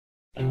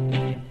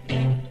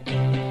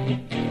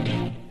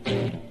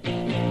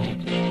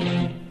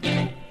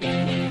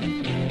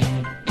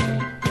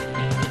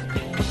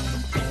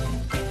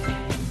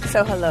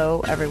So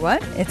hello,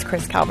 everyone. It's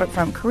Chris Calvert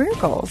from Career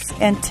Goals.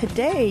 And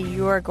today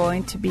you are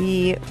going to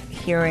be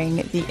hearing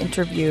the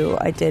interview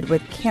I did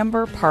with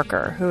Camber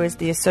Parker, who is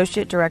the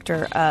Associate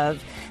Director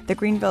of the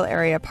Greenville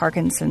Area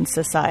Parkinson's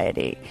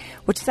Society,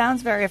 which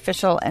sounds very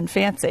official and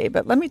fancy.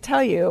 But let me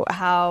tell you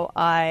how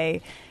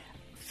I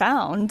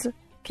found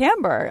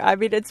Camber. I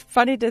mean, it's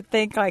funny to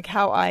think like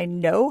how I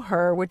know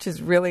her, which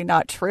is really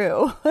not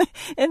true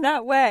in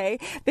that way,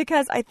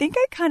 because I think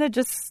I kind of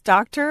just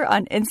stalked her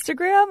on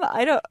Instagram.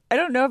 I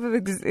don't know if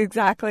it was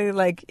exactly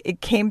like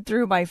it came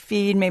through my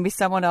feed. Maybe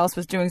someone else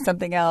was doing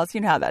something else. You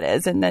know how that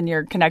is. And then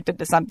you're connected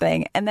to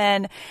something. And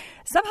then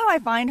somehow I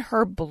find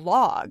her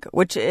blog,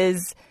 which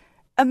is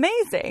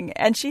amazing.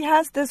 And she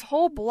has this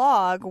whole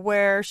blog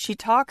where she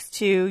talks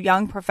to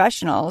young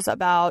professionals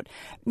about,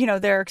 you know,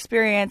 their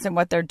experience and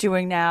what they're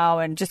doing now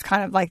and just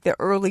kind of like the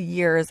early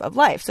years of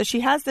life. So she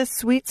has this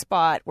sweet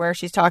spot where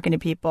she's talking to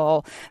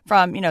people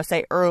from, you know,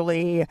 say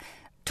early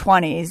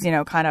 20s, you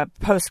know, kind of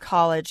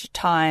post-college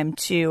time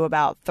to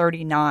about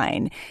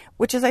 39,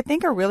 which is, I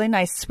think, a really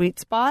nice sweet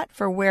spot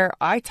for where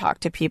I talk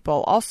to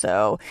people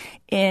also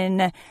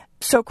in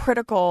so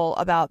critical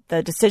about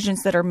the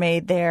decisions that are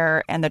made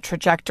there and the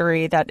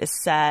trajectory that is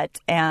set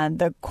and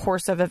the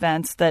course of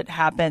events that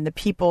happen, the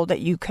people that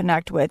you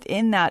connect with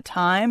in that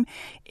time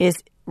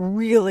is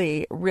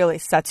really, really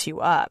sets you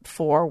up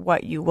for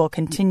what you will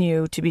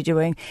continue to be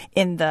doing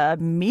in the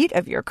meat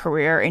of your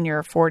career in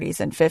your 40s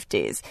and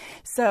 50s.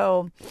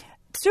 So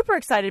super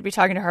excited to be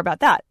talking to her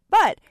about that.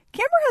 But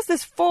Camber has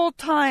this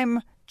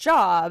full-time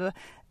job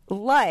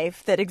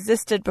life that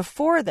existed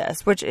before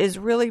this, which is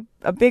really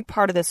a big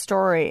part of this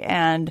story,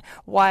 and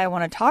why I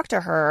want to talk to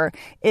her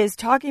is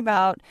talking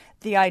about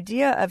the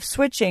idea of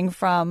switching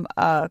from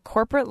a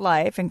corporate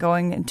life and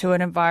going into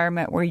an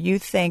environment where you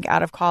think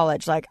out of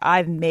college, like,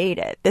 I've made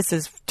it. This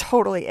is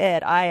totally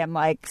it. I am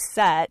like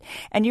set.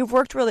 And you've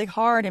worked really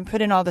hard and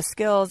put in all the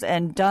skills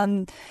and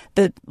done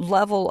the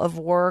level of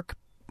work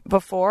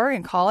before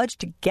in college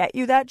to get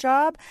you that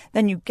job.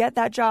 Then you get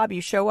that job, you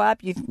show up,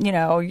 you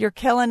know, you're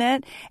killing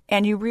it,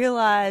 and you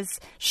realize,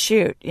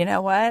 shoot, you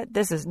know what?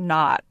 This is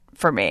not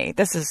for me.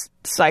 This is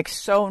like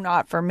so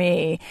not for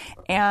me.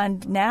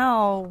 And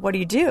now what do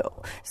you do?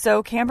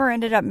 So Camber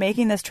ended up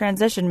making this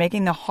transition,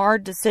 making the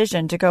hard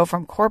decision to go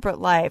from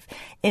corporate life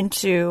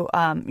into,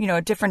 you know,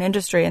 a different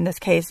industry, in this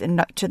case,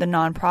 to the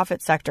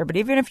nonprofit sector. But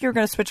even if you're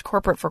going to switch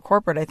corporate for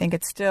corporate, I think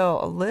it's still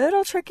a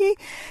little tricky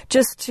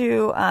just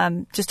to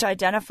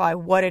identify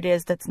what it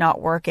is that's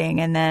not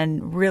working and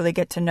then really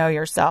get to know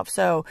yourself.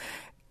 So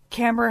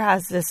Camber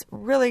has this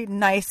really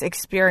nice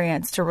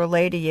experience to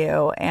relay to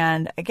you.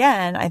 And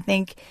again, I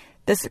think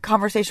this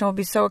conversation will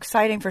be so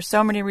exciting for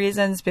so many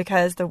reasons,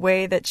 because the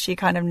way that she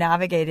kind of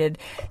navigated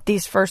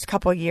these first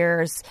couple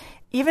years,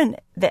 even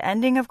the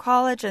ending of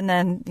college and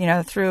then, you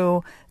know,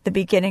 through the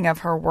beginning of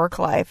her work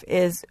life,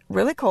 is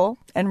really cool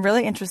and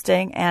really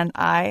interesting. And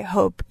I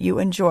hope you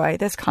enjoy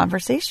this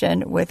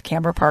conversation with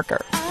Camber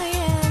Parker.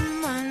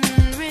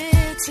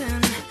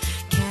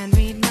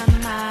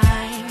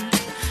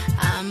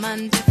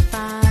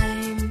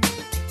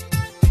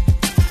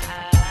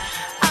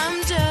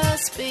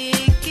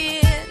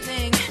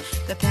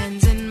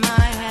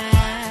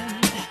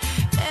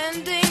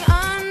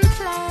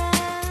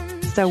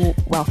 So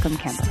welcome,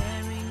 Camber.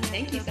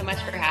 Thank you so much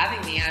for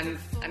having me.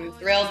 I'm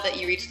thrilled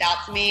that you reached out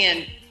to me,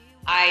 and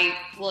I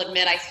will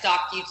admit I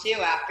stalked you too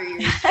after you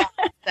reached out.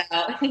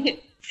 So.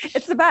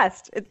 It's the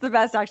best. It's the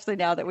best, actually,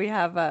 now that we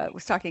have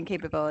stalking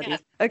capabilities.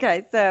 Yeah.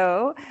 Okay,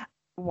 so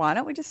why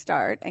don't we just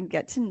start and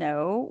get to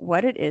know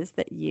what it is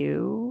that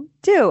you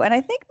do? And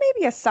I think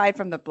maybe aside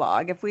from the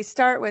blog, if we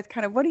start with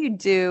kind of what do you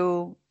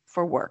do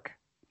for work?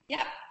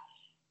 Yeah.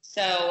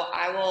 So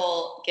I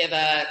will give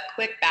a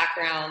quick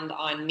background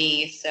on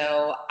me.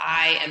 So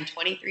I am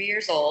 23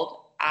 years old.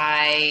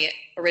 I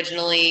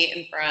originally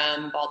am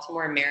from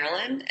Baltimore,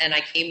 Maryland, and I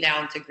came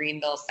down to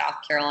Greenville, South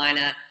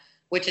Carolina,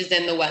 which is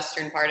in the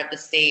western part of the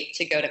state,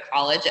 to go to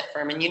college at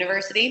Furman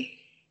University.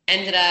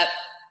 Ended up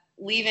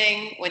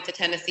leaving, went to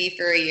Tennessee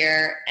for a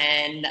year,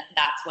 and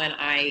that's when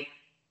I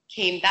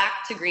came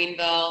back to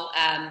Greenville,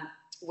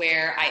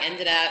 where I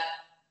ended up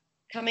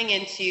coming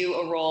into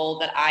a role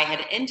that I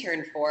had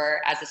interned for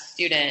as a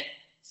student.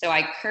 So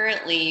I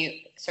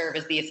currently serve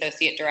as the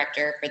Associate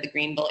Director for the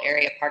Greenville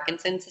Area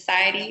Parkinson's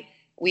Society.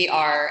 We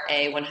are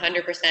a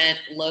 100%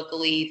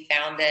 locally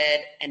founded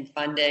and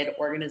funded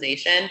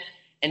organization.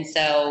 And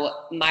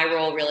so my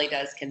role really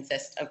does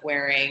consist of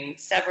wearing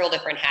several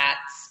different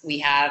hats. We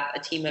have a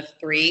team of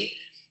 3,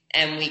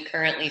 and we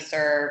currently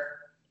serve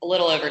a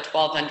little over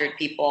 1,200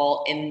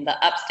 people in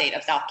the upstate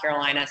of South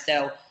Carolina.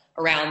 So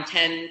around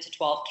 10 to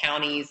 12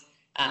 counties,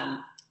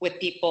 with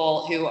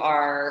people who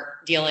are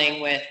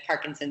dealing with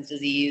Parkinson's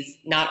disease,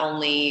 not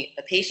only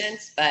the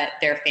patients, but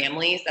their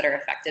families that are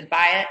affected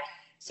by it.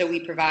 So we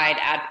provide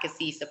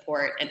advocacy,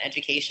 support, and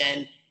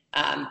education.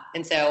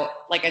 And so,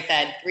 like I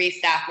said, 3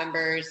 staff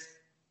members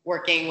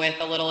working with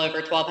a little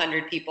over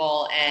 1,200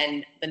 people,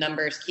 and the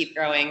numbers keep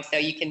growing. So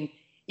you can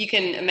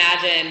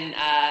imagine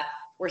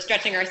we're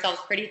stretching ourselves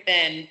pretty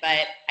thin,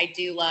 but I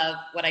do love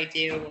what I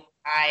do.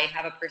 I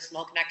have a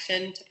personal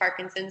connection to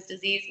Parkinson's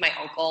disease. My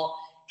uncle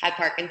had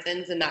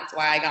Parkinson's, and that's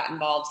why I got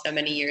involved so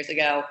many years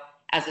ago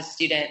as a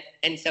student.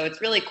 And so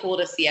it's really cool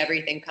to see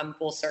everything come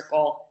full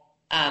circle,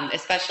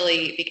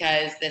 especially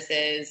because this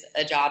is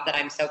a job that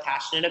I'm so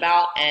passionate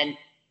about, and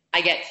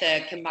I get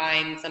to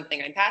combine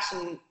something I'm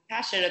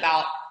passionate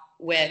about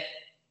with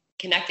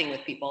connecting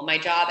with people. My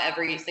job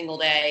every single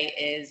day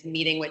is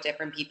meeting with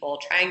different people,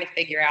 trying to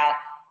figure out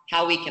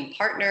how we can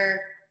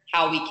partner,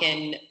 how we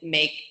can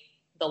make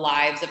the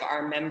lives of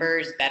our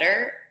members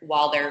better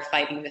while they're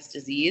fighting this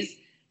disease.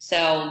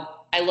 So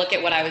I look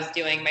at what I was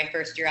doing my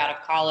first year out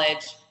of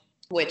college,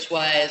 which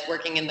was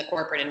working in the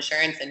corporate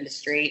insurance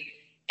industry.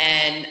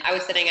 And I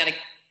was sitting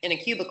in a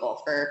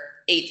cubicle for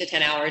 8 to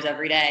 10 hours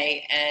every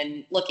day.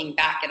 And looking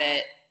back at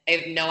it, I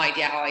have no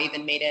idea how I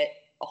even made it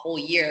a whole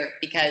year,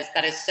 because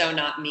that is so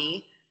not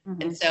me.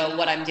 Mm-hmm. And so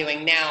what I'm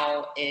doing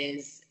now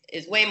is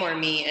way more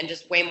me and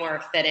just way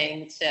more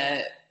fitting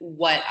to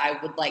what I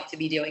would like to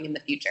be doing in the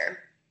future.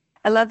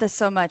 I love this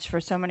so much for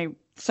so many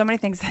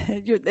things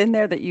that you're in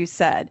there that you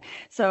said.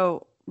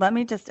 So let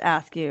me just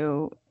ask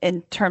you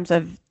in terms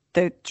of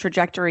the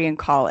trajectory in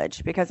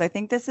college, because I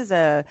think this is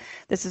a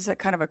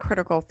kind of a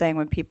critical thing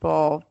when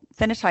people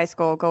finish high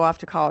school, go off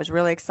to college,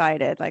 really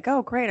excited, like,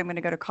 oh, great, I'm going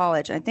to go to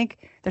college. And I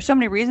think there's so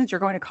many reasons you're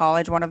going to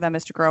college. One of them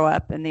is to grow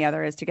up, and the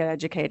other is to get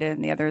educated,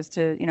 and the other is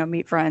to,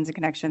 meet friends and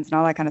connections and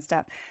all that kind of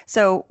stuff.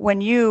 So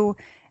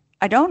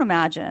I don't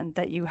imagine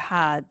that you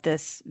had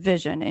this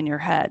vision in your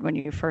head when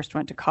you first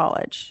went to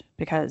college,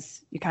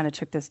 because you kind of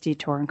took this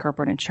detour in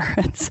corporate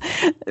insurance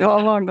all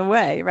along the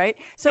way, right?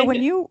 So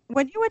when you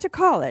went to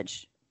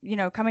college,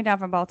 coming down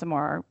from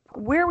Baltimore,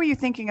 where were you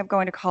thinking of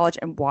going to college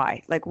and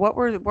why? Like, what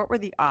were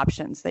the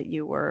options that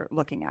you were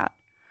looking at?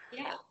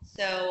 Yeah.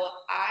 So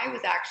I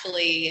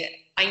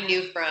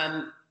knew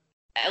from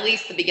at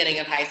least the beginning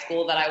of high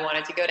school that I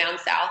wanted to go down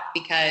south,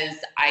 because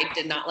I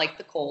did not like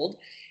the cold,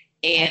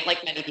 and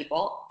like many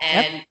people.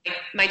 And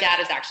my dad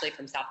is actually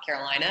from South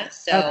Carolina.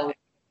 So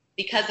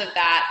because of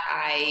that,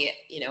 I,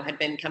 had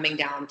been coming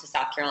down to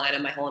South Carolina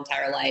my whole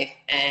entire life.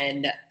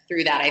 And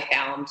through that, I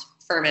found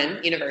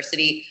Furman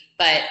University.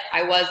 But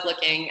I was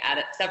looking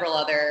at several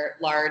other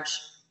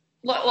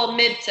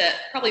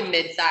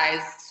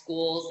mid-sized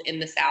schools in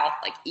the South,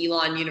 like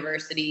Elon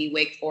University,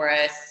 Wake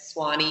Forest,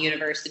 Sewanee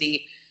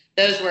University.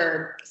 Those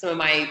were some of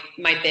my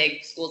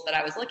big schools that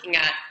I was looking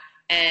at.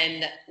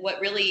 And what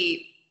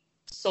really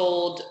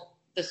sold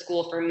the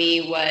school for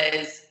me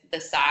was the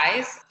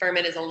size.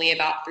 Furman is only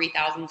about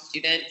 3,000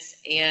 students,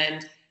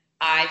 and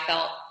I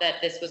felt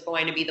that this was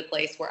going to be the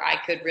place where I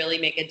could really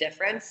make a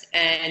difference.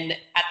 And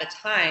at the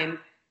time,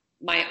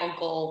 my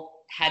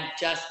uncle had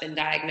just been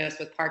diagnosed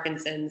with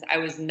Parkinson's. I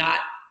was not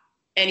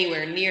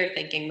anywhere near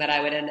thinking that I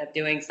would end up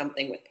doing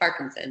something with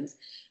Parkinson's,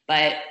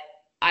 but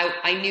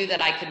I knew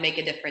that I could make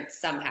a difference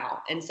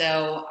somehow. And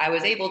so I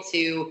was able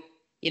to,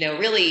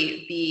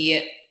 really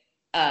be,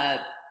 I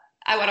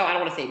don't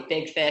want to say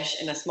big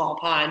fish in a small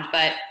pond,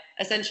 but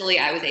essentially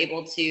I was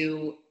able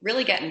to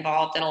really get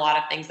involved in a lot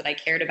of things that I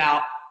cared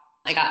about.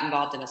 I got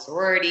involved in a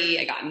sorority.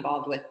 I got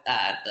involved with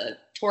the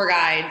tour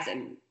guides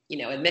and,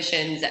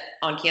 admissions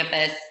on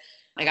campus.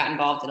 I got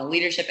involved in a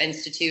leadership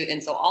institute.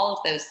 And so all of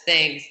those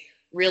things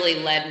really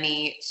led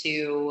me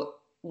to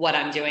what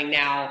I'm doing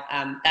now.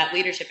 That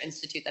leadership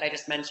institute that I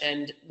just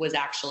mentioned was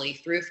actually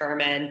through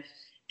Furman,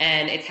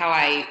 and it's how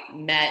I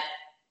met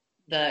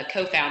the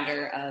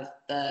co-founder of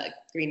the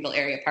Greenville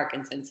Area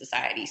Parkinson's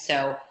Society.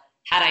 So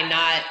had I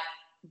not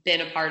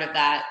been a part of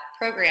that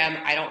program,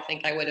 I don't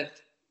think I would have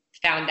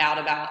found out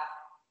about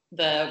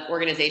the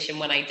organization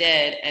when I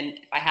did. And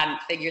if I hadn't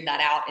figured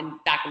that out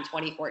back in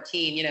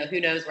 2014,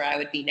 who knows where I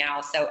would be now.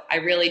 So I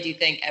really do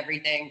think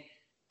everything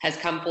has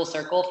come full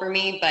circle for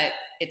me, but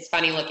it's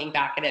funny looking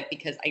back at it,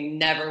 because I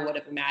never would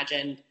have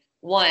imagined,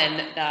 one,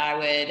 that I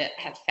would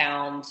have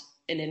found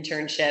an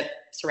internship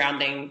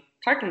surrounding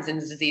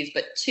Parkinson's disease,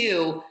 but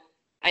two,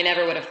 I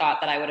never would have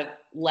thought that I would have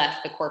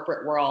left the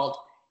corporate world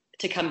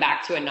to come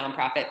back to a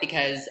nonprofit,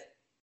 because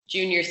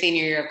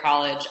senior year of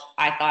college,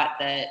 I thought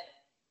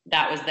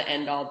that was the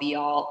end all be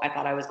all. I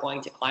thought I was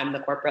going to climb the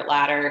corporate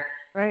ladder.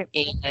 Right.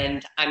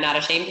 And I'm not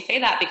ashamed to say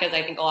that, because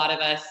I think a lot of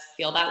us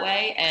feel that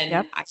way.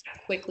 And I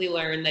quickly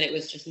learned that it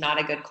was just not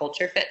a good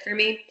culture fit for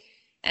me.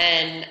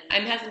 And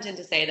I'm hesitant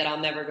to say that I'll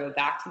never go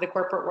back to the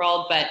corporate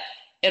world, but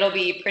it'll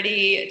be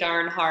pretty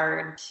darn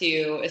hard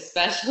to,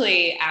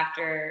 especially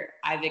after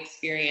I've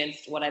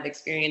experienced what I've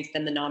experienced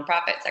in the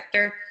nonprofit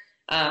sector.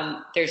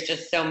 There's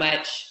just so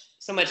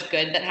much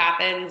good that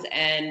happens,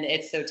 and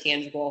it's so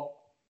tangible.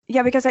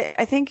 Yeah, because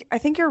I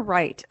think you're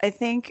right. I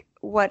think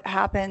what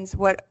happens,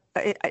 what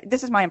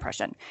this is my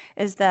impression,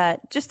 is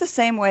that just the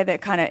same way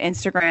that kind of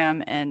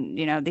Instagram and,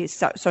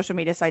 these social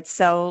media sites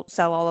sell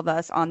all of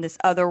us on this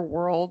other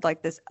world,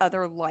 like this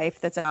other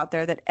life that's out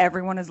there that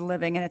everyone is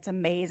living and it's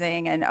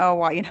amazing. And, oh,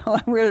 well,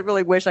 I really,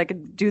 really wish I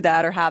could do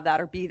that or have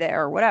that or be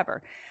there or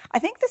whatever. I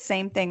think the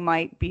same thing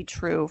might be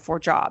true for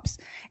jobs.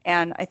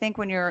 And I think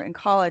when you're in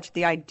college,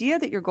 the idea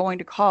that you're going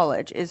to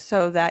college is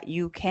so that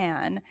you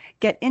can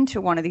get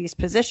into one of these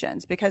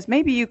positions, because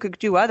maybe you could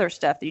do other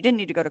stuff that you didn't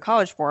need to go to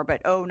college for,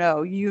 but oh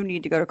no, you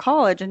need to go to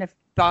college. And if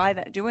by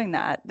that doing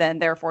that, then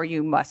therefore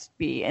you must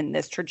be in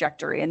this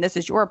trajectory and this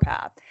is your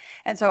path.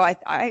 And so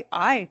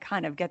I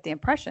kind of get the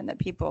impression that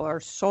people are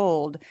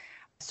sold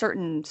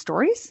certain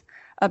stories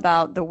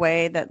about the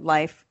way that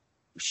life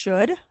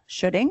should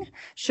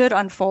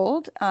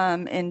unfold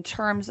in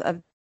terms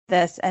of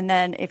this. And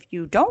then if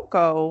you don't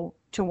go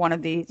to one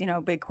of these,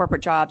 big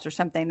corporate jobs or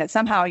something, that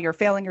somehow you're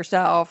failing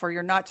yourself or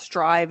you're not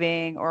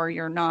striving or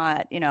you're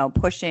not,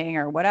 pushing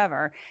or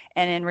whatever.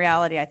 And in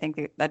reality, I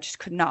think that just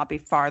could not be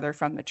farther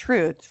from the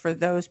truth for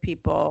those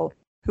people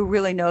who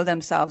really know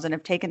themselves and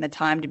have taken the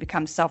time to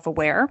become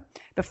self-aware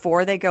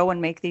before they go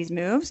and make these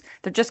moves.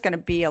 They're just going to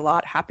be a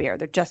lot happier.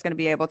 They're just going to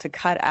be able to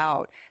cut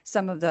out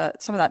some of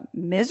that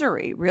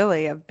misery,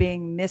 really, of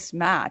being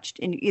mismatched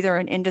in either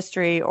an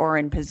industry or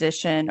in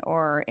position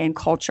or in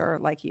culture,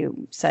 like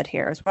you said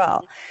here as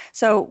well.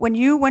 So when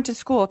you went to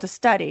school to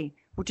study,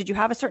 did you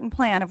have a certain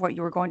plan of what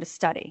you were going to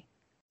study?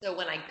 So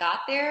when I got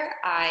there,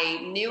 I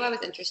knew I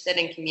was interested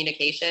in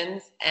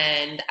communications,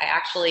 and I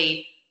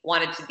actually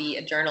wanted to be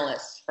a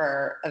journalist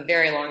for a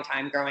very long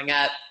time growing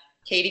up.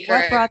 Katie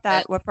Couric.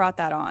 What brought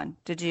that on?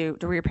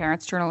 Were your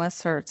parents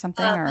journalists or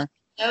something?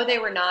 No, they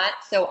were not.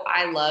 So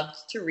I loved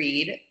to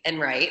read and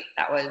write.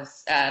 That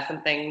was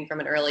something from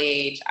an early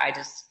age I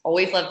just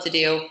always loved to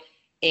do.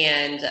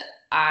 And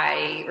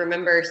I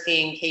remember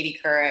seeing Katie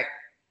Couric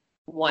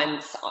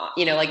once,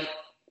 like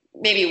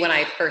maybe when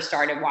I first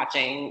started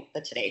watching the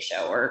Today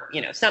Show or,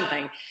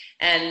 something.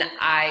 And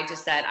I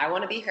just said, I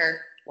want to be her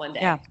one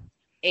day. Yeah.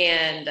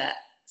 And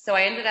so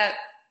I ended up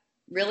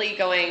really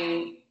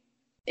going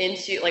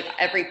into like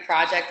every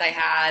project I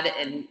had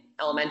in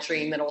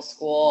elementary, middle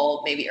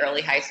school, maybe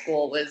early high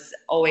school was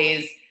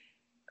always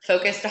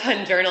focused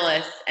on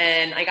journalists.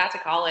 And I got to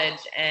college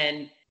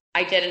and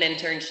I did an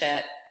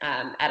internship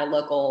at a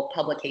local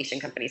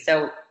publication company.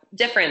 So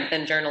different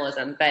than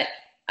journalism,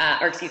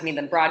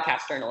 than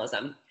broadcast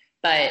journalism.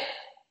 But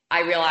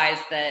I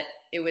realized that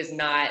it was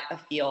not a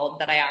field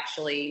that I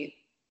actually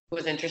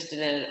was interested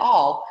in at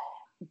all.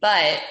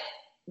 But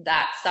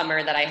that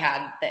summer that I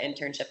had the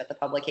internship at the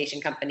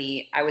publication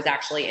company, I was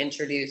actually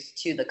introduced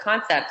to the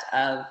concept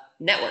of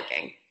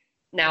networking.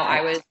 Now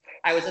I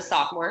was a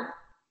sophomore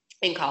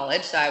in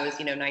college, so I was,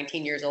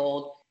 19 years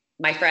old.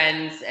 My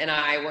friends and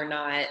I were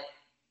not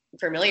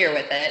familiar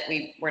with it.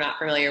 We were not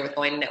familiar with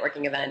going to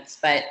networking events,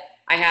 but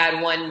I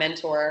had one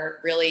mentor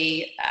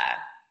really,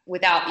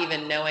 without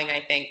even knowing,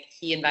 I think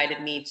he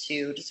invited me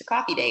to just a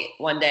coffee date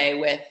one day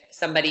with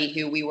somebody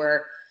who we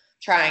were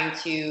trying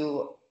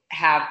to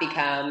have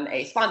become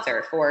a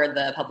sponsor for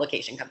the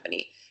publication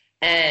company.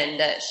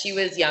 And she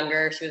was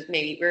younger.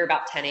 We were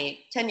about 10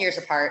 years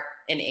apart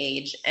in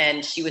age,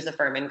 and she was a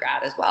Furman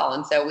grad as well.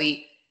 And so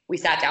we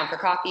sat down for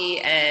coffee,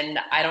 and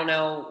I don't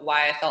know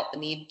why I felt the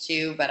need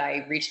to, but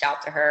I reached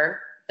out to her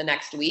the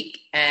next week.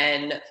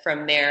 And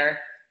from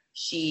there,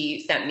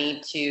 she sent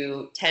me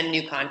to 10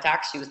 new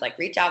contacts. She was like,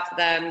 reach out to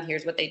them.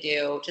 Here's what they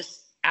do.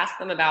 Just ask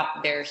them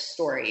about their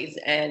stories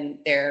and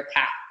their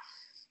path.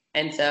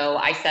 And so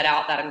I set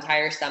out that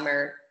entire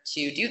summer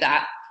to do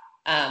that.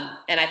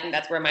 And I think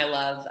that's where my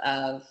love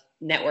of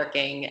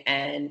networking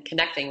and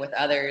connecting with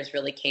others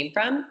really came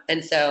from.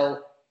 And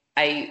so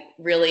I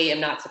really am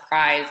not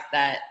surprised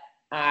that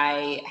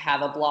I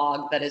have a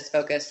blog that is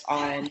focused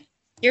on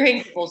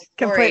hearing people's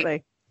stories.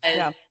 Completely.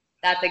 Yeah.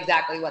 That's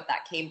exactly what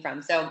that came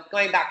from. So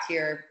going back to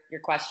your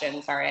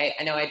question, sorry,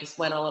 I know I just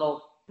went a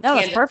little. No,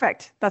 that's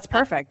perfect. That's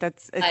perfect.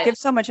 It gives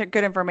so much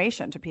good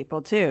information to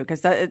people too,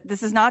 because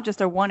this is not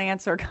just a one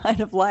answer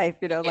kind of life,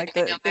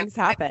 things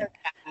happen.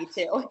 Me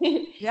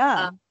too.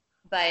 Yeah.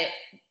 But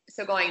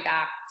so going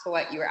back to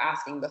what you were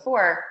asking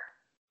before,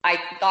 I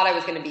thought I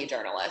was going to be a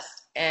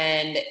journalist,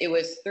 and it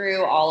was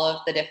through all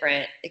of the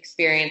different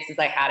experiences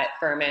I had at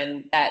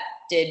Furman that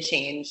did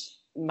change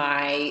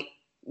my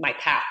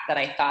path that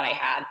I thought I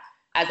had.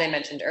 As I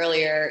mentioned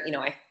earlier,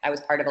 I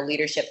was part of a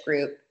leadership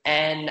group,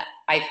 and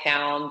I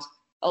found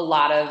a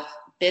lot of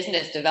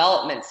business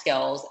development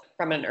skills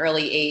from an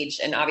early age.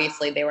 And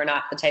obviously they were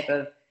not the type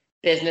of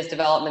business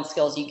development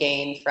skills you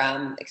gain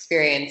from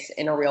experience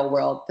in a real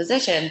world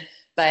position.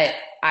 But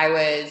I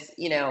was,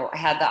 I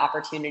had the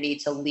opportunity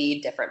to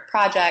lead different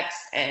projects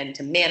and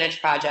to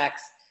manage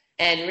projects.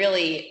 And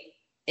really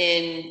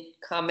in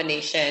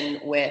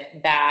combination with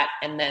that,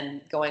 and then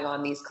going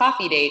on these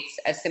coffee dates,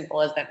 as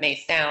simple as that may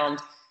sound,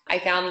 I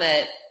found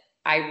that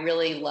I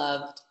really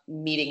loved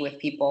meeting with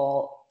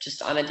people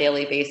just on a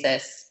daily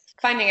basis,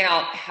 finding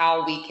out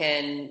how we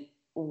can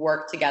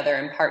work together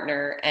and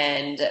partner,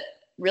 and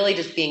really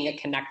just being a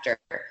connector.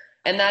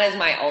 And that is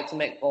my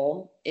ultimate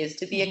goal, is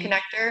to be a Mm-hmm.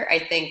 connector. I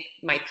think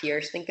my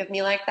peers think of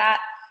me like that,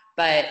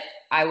 but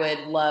I would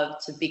love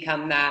to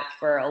become that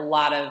for a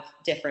lot of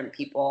different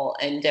people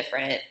and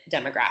different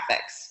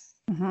demographics.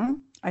 Mm-hmm.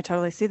 I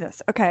totally see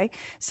this. Okay.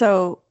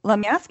 So let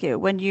me ask you,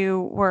 when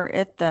you were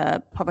at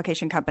the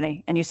publication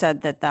company and you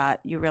said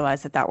that you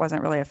realized that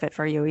wasn't really a fit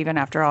for you, even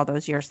after all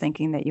those years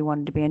thinking that you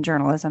wanted to be in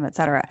journalism, et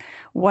cetera,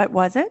 what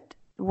was it?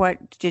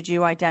 What did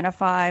you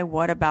identify?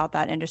 What about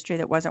that industry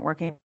that wasn't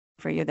working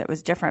for you that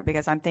was different?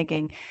 Because I'm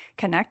thinking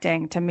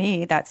connecting, to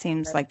me, that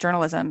seems like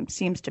journalism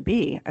seems to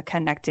be a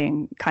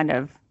connecting kind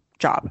of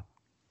job.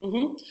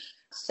 hmm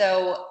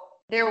So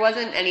there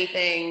wasn't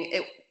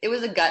anything, it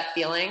was a gut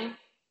feeling.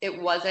 It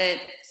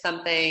wasn't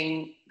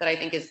something that I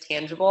think is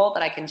tangible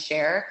that I can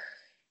share.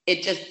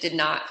 It just did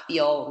not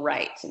feel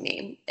right to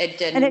me.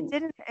 It And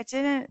didn't. it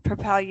didn't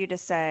propel you to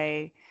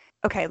say,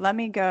 okay, let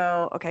me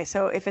go. Okay,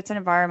 so if it's an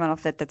environmental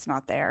fit that's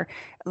not there,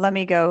 let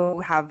me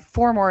go have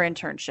four more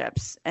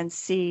internships and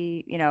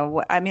see,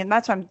 what I mean,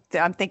 that's what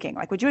I'm thinking.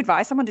 Like, would you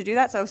advise someone to do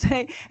that? So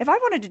say if I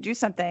wanted to do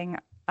something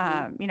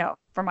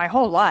for my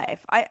whole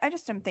life, I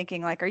just am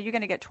thinking like, are you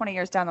going to get 20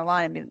 years down the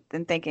line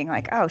and thinking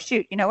like, oh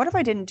shoot, what if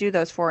I didn't do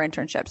those four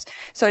internships?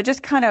 So it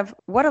just kind of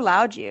what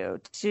allowed you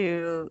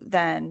to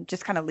then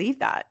just kind of leave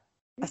that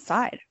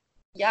aside?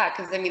 Yeah,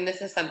 because I mean,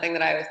 this is something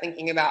that I was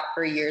thinking about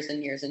for years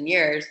and years and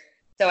years.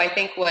 So I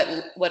think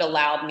what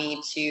allowed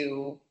me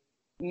to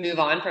move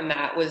on from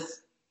that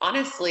was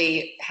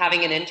honestly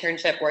having an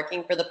internship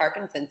working for the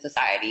Parkinson's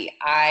Society.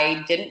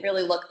 I didn't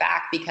really look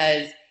back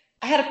because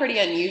I had a pretty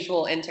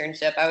unusual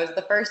internship. I was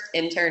the first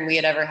intern we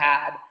had ever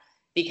had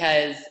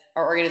because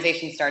our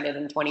organization started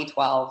in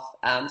 2012.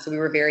 So we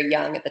were very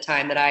young at the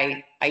time that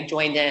I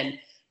joined in.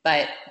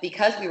 But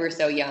because we were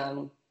so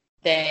young,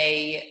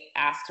 they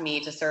asked me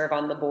to serve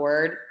on the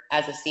board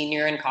as a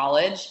senior in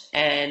college,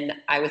 and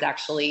I was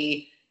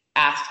actually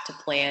asked to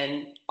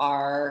plan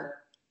our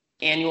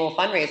annual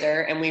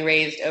fundraiser, and we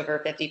raised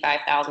over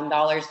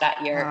 $55,000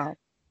 that year. Wow.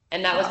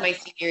 And that was Wow. my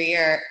senior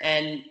year,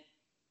 and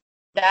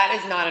that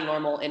is not a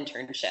normal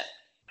internship.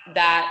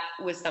 That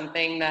was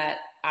something that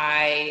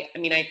I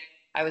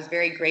was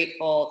very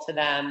grateful to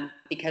them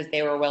because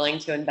they were willing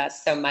to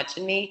invest so much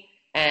in me.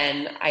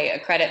 And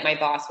I credit my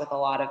boss with a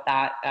lot of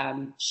that.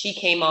 She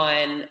came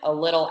on a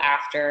little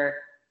after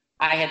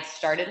I had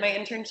started my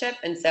internship.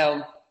 And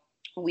so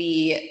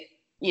we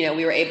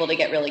were able to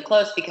get really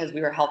close because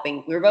we were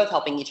both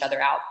helping each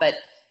other out. But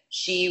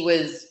she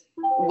was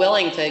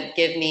willing to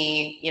give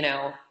me,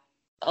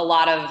 a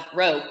lot of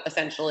rope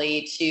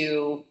essentially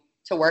to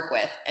work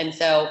with. And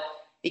so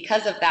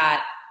because of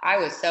that, I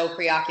was so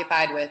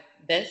preoccupied with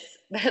this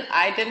that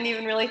I didn't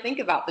even really think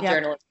about the Yeah.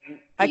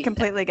 journalism I piece.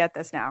 completely get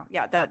this now.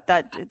 Yeah,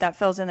 that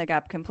fills in the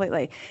gap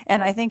completely.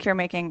 And I think you're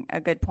making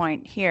a good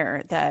point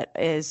here that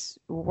is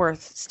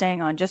worth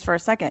staying on just for a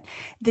second.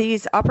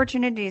 These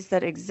opportunities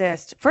that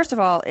exist, first of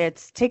all,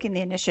 it's taking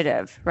the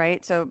initiative,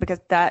 right? So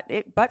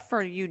but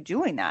for you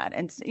doing that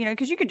and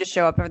because you could just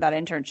show up for that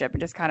internship and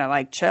just kind of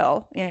like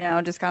chill,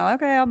 just kind of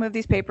like, okay, I'll move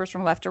these papers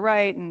from left to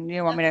right and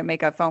you want me to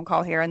make a phone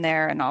call here and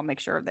there and I'll make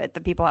sure that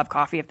the people have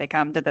coffee if they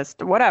come to this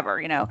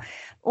whatever.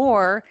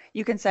 Or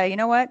you can say, you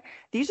know what?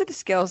 These are the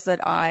skills that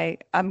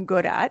I'm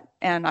good at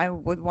and I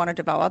would want to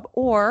develop,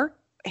 or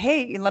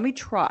hey, let me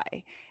try.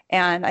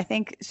 And I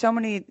think so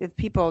many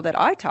people that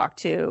I talk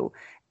to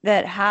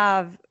that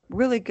have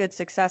really good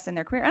success in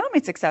their career. I don't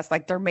mean success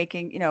like they're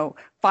making,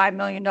 $5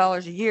 million a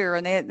year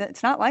and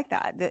it's not like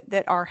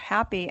that are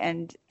happy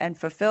and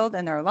fulfilled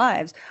in their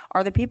lives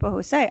are the people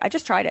who say, I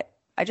just tried it.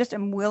 I just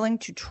am willing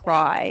to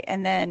try.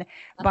 And then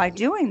by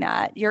doing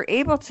that, you're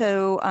able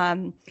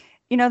to,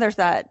 there's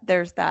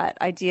that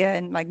idea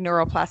in like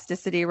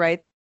neuroplasticity,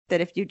 right? That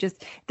if you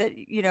just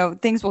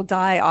things will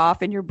die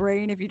off in your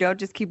brain if you don't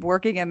just keep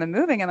working them and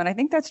moving them. And I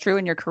think that's true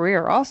in your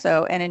career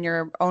also and in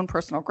your own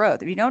personal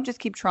growth. If you don't just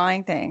keep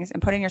trying things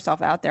and putting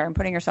yourself out there and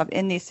putting yourself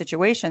in these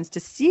situations to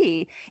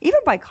see,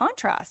 even by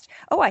contrast,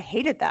 oh, I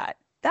hated that.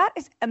 That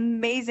is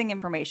amazing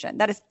information.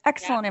 That is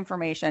excellent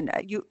information.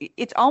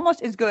 It's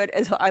almost as good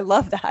as I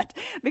love that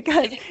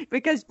because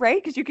right,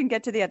 because you can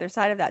get to the other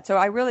side of that. So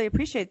I really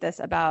appreciate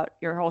this about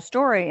your whole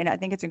story, and I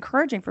think it's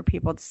encouraging for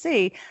people to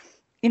see.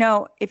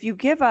 If you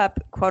give up,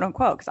 quote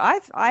unquote,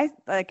 because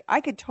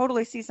I could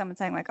totally see someone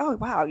saying like, oh,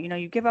 wow,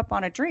 you give up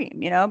on a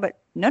dream, but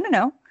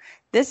no.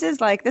 This is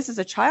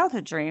a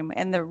childhood dream.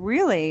 And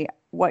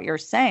what you're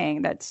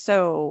saying that's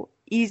so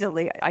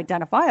easily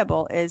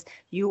identifiable is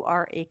you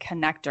are a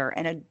connector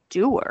and a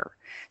doer.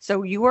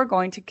 So you are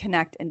going to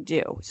connect and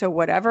do. So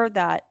whatever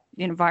that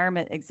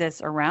environment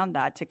exists around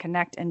that to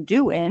connect and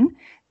do in,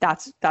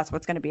 that's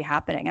what's going to be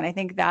happening. And I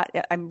think that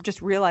I'm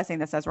just realizing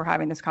this as we're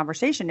having this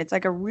conversation. It's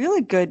like a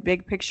really good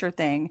big picture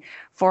thing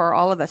for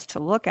all of us to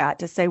look at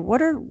to say,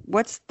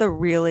 what's the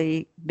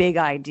really big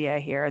idea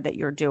here that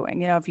you're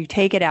doing? If you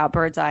take it out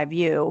bird's eye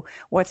view,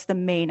 what's the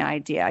main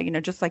idea?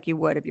 Just like you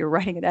would if you're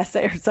writing an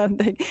essay or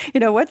something,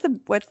 what's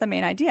the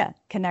main idea?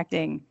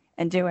 Connecting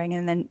and doing.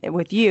 And then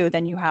with you,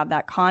 then you have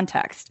that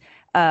context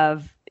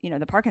of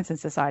the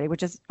Parkinson's Society,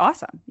 which is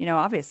awesome.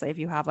 Obviously, if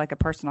you have like a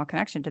personal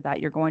connection to that,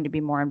 you're going to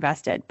be more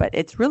invested. But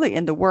it's really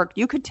in the work.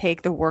 You could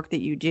take the work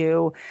that you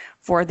do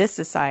for this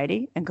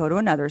society and go to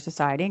another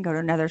society and go to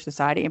another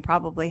society and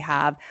probably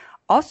have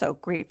also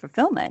great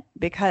fulfillment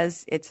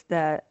because it's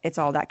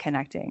all that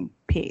connecting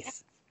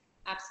piece.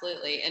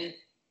 Absolutely. And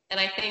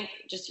I think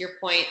just your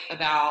point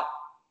about,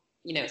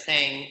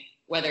 saying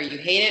whether you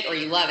hate it or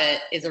you love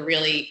it is a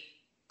really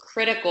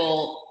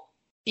critical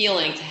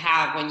feeling to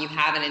have when you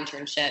have an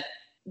internship.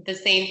 The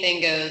same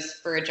thing goes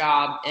for a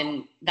job.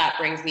 And that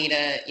brings me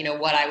to,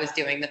 what I was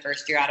doing the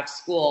first year out of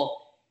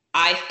school.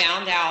 I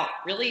found out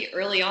really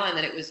early on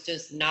that it was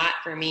just not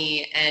for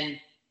me. And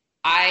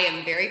I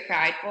am very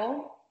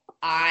prideful.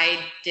 I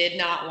did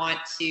not want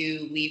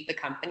to leave the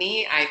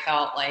company. I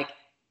felt like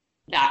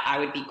that I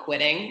would be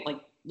quitting,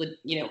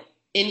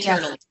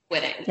 internally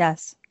quitting.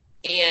 Yes.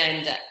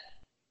 And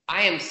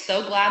I am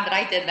so glad that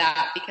I did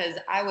that because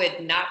I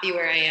would not be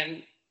where I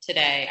am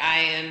today. I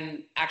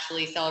am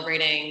actually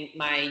celebrating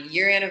my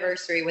year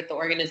anniversary with the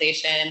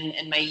organization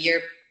and my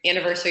year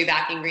anniversary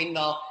back in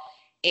Greenville.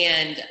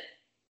 And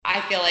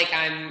I feel like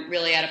I'm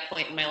really at a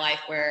point in my life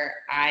where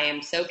I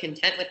am so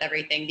content with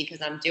everything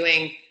because I'm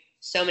doing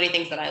so many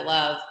things that I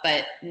love,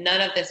 but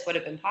none of this would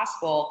have been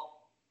possible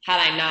had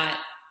I not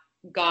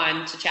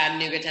gone to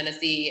Chattanooga,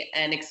 Tennessee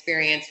and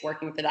experienced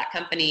working for that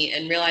company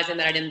and realizing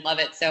that I didn't love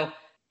it. So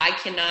I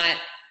can't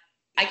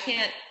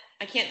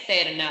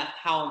say it enough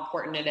how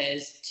important it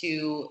is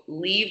to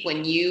leave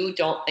when you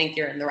don't think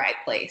you're in the right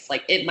place.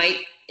 Like it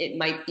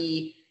might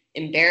be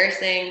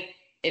embarrassing.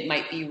 It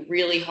might be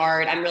really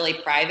hard. I'm really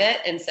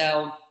private. And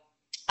so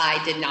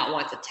I did not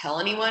want to tell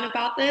anyone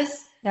about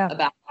this,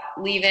 about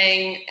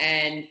leaving.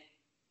 And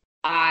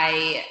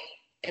I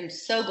am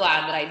so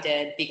glad that I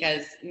did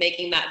because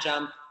making that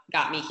jump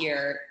got me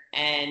here.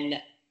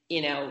 And,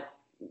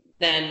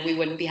 then we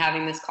wouldn't be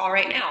having this call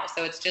right now.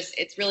 So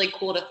it's really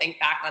cool to think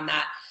back on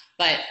that.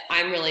 But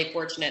I'm really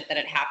fortunate that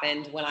it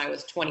happened when I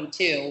was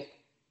 22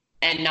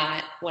 and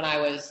not when I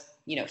was,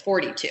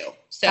 42.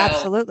 So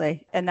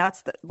absolutely. And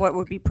that's what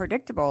would be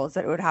predictable is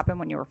that it would happen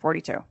when you were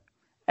 42.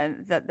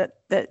 And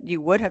that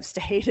you would have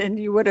stayed and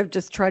you would have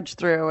just trudged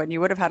through and you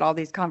would have had all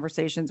these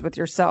conversations with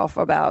yourself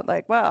about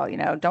like, well,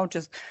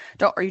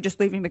 are you just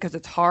leaving because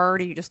it's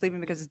hard? Are you just leaving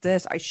because it's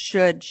this? I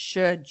should,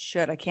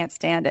 I can't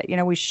stand it.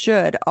 We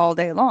should all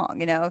day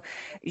long,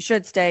 you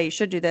should stay, you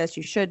should do this,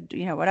 you should,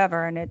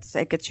 whatever. And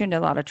it gets you into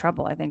a lot of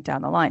trouble, I think,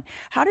 down the line.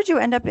 How did you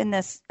end up in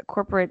this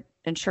corporate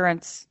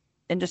insurance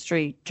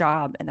industry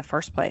job in the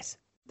first place?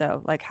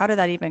 Though, like, how did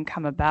that even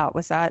come about?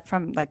 Was that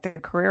from like the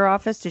career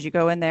office? Did you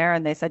go in there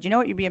and they said,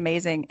 you'd be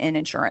amazing in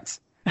insurance?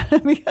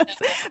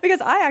 because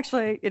I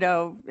actually,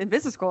 in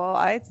business school,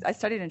 I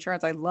studied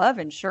insurance. I love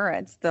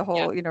insurance. The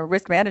whole,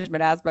 risk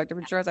management aspect of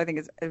insurance, I think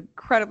is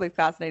incredibly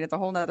fascinating. It's a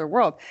whole nother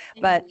world.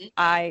 But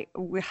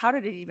how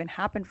did it even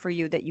happen for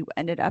you that you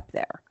ended up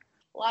there?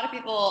 A lot of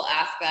people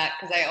ask that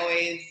because I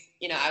always,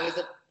 I was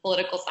a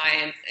political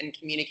science and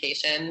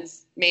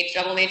communications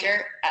double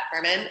major at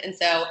Furman. And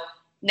so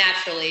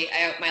naturally,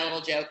 my little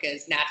joke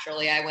is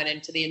naturally I went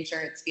into the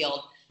insurance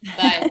field,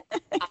 but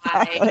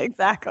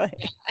exactly.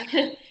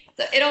 Yeah.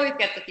 So it always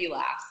gets a few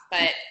laughs,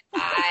 but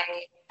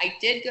I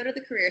did go to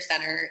the Career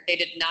Center. They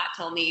did not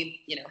tell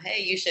me,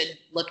 hey, you should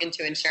look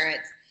into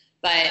insurance,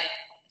 but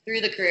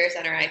through the Career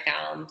Center, I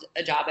found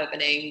a job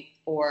opening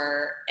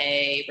for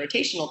a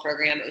rotational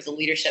program. It was a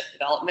leadership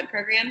development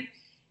program.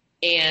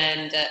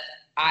 And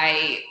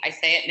I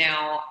say it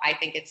now, I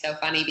think it's so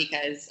funny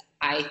because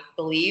I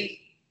believe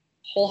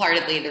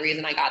wholeheartedly the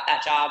reason I got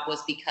that job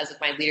was because of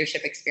my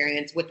leadership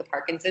experience with the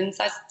Parkinson's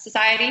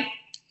Society.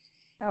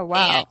 Oh,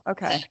 wow. And,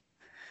 okay.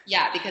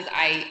 Yeah, because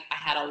I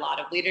had a lot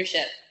of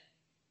leadership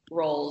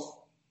roles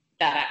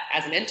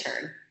as an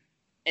intern.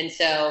 And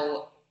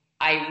so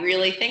I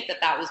really think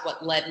that was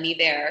what led me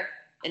there.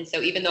 And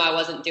so even though I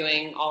wasn't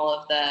doing all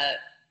of the,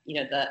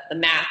 the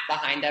math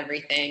behind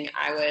everything,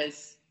 I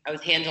was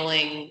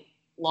handling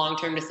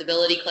long-term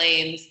disability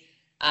claims.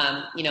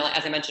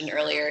 As I mentioned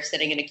earlier,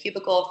 sitting in a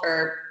cubicle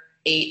for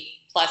 8+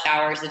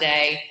 hours a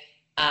day.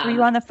 Were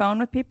you on the phone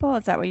with people?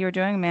 Is that what you were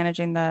doing,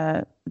 managing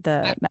the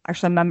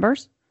actual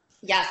members?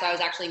 Yeah, so I was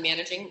actually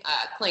managing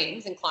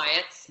claims and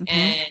clients,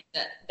 and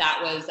that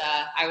was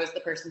I was the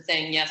person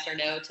saying yes or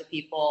no to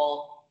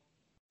people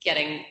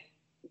getting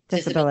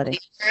disability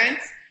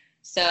insurance.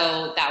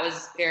 So that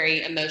was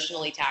very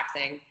emotionally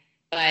taxing,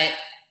 but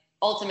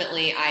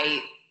ultimately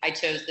I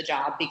chose the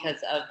job because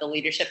of the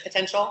leadership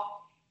potential.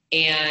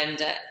 And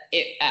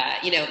it,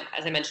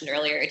 as I mentioned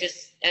earlier, it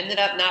just ended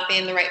up not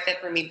being the right fit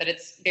for me. But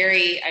it's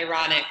very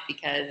ironic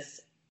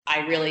because I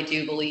really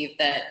do believe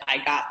that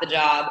I got the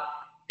job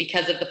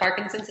because of the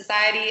Parkinson's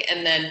Society.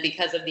 And then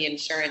because of the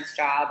insurance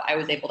job, I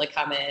was able to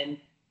come in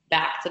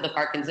back to the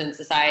Parkinson's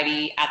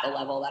Society at the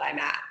level that I'm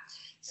at.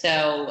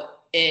 So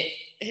it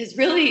is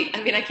really,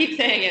 I keep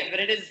saying it, but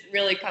it has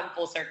really come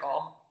full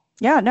circle.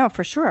 Yeah, no,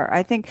 for sure.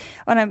 I think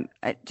when I'm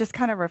just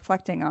kind of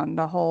reflecting on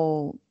the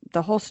whole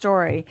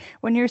story,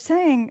 when you're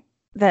saying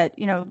that,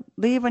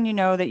 leave when you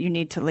know that you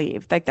need to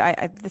leave. Like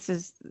this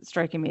is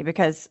striking me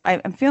because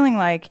I'm feeling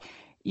like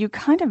you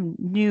kind of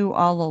knew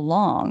all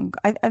along.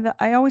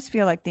 I always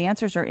feel like the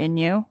answers are in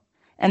you,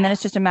 and then Yeah.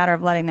 it's just a matter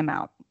of letting them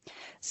out.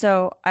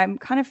 So I'm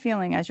kind of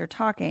feeling as you're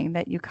talking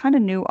that you kind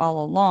of knew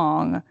all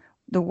along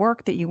the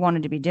work that you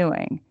wanted to be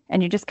doing,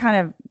 and you just kind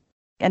of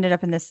ended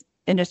up in this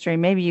industry.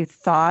 Maybe you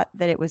thought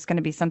that it was going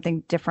to be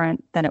something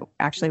different than it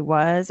actually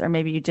was, or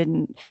maybe you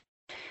didn't.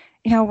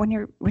 When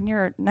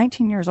you're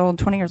 19 years old,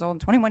 20 years old,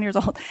 21 years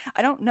old,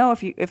 I don't know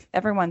if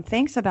everyone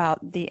thinks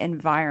about the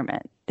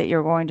environment that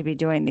you're going to be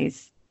doing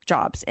these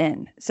jobs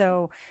in.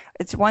 So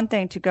it's one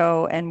thing to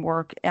go and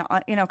work,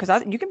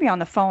 because you can be on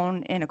the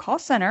phone in a call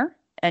center,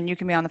 and you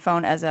can be on the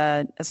phone as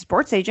a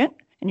sports agent,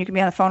 and you can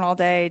be on the phone all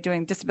day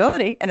doing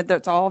disability, and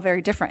it's all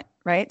very different,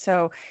 right?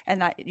 So,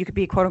 and that you could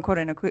be quote unquote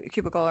in a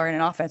cubicle or in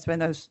an office, but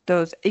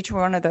those each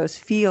one of those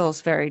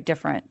feels very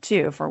different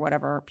too for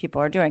whatever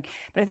people are doing.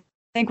 But I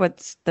think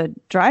what's the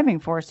driving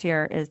force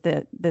here is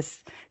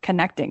this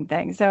connecting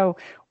thing. So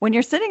when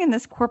you're sitting in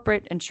this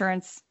corporate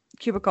insurance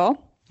cubicle,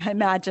 I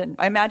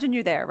imagine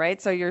you there, right?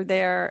 So you're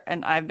there,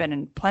 and I've been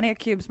in plenty of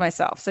cubes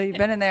myself. So you've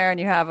been in there, and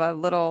you have a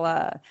little,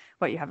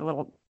 you have a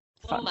little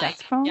Little desk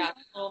mic. phone, Yeah.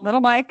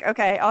 little mic.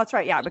 Okay, oh, that's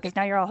right. Yeah, because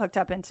now you're all hooked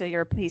up into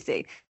your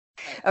PC.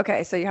 Right.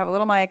 Okay, so you have a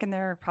little mic, and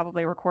they're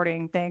probably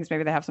recording things.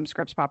 Maybe they have some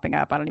scripts popping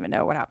up. I don't even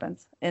know what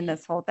happens in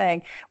this whole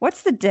thing.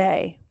 What's the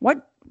day?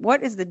 What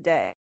is the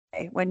day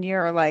when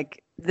you're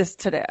like this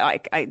today?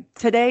 Like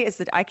today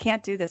is I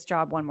can't do this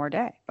job one more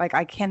day. Like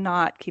I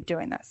cannot keep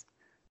doing this.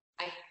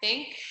 I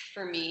think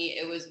for me,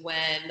 it was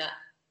when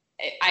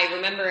I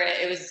remember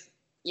it was,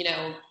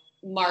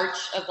 March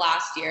of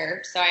last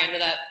year. So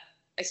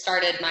I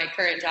started my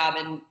current job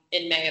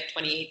in May of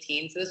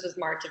 2018. So this was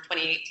March of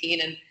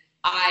 2018. And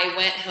I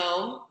went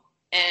home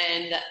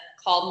and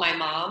called my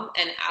mom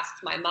and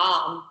asked my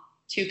mom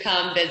to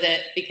come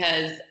visit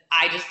because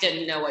I just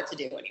didn't know what to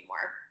do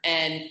anymore.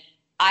 And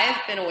I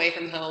have been away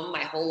from home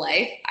my whole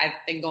life. I've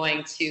been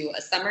going to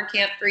a summer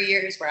camp for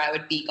years where I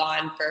would be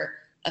gone for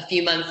a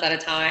few months at a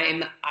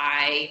time.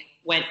 I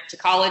went to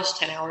college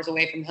 10 hours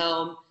away from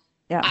home.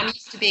 Yeah. I'm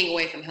used to being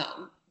away from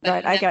home.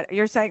 Right. I get it.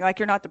 You're saying like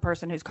you're not the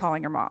person who's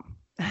calling your mom.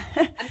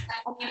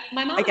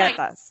 My mom I get and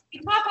I, this.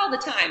 we talk all the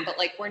time, but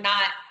like we're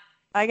not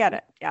I get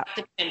it. Yeah.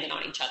 dependent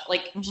on each other.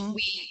 Like Mm-hmm.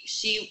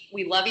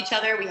 we love each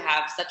other. We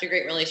have such a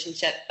great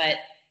relationship, but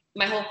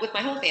with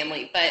my whole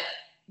family, but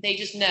they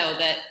just know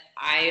that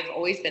I've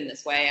always been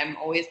this way. I'm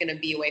always going to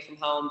be away from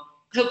home.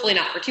 Hopefully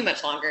not for too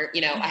much longer. I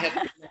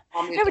hope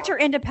I'll move No, but on. you're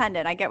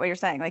independent. I get what you're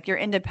saying. Like you're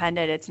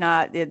independent.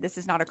 This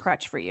is not a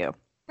crutch for you.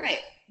 Right.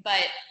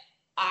 But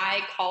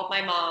I called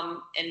my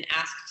mom and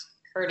asked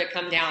her to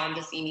come down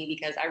to see me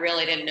because I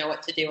really didn't know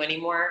what to do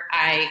anymore.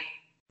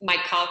 My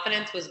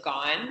confidence was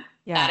gone.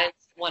 Yeah. That is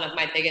one of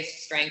my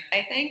biggest strengths,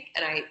 I think.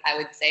 And I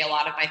would say a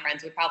lot of my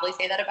friends would probably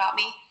say that about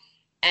me.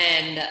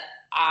 And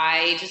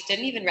I just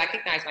didn't even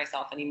recognize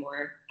myself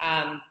anymore.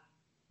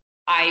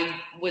 I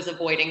was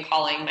avoiding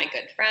calling my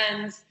good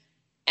friends.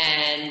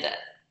 And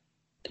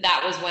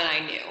that was when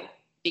I knew,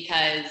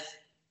 because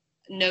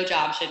no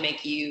job should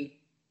make you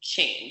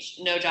change.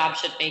 No job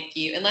should make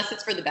you, unless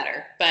it's for the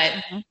better, but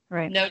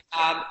Right. no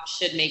job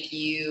should make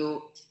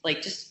you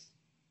like just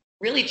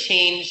really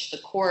change the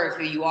core of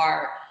who you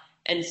are.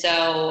 And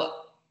so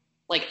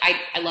like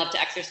I love to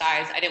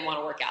exercise. I didn't want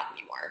to work out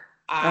anymore.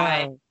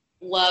 I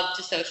love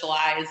to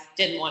socialize,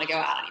 didn't want to go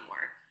out anymore.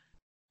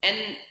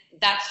 And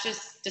that's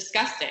just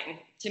disgusting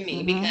to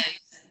me because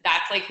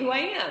that's like who I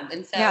am.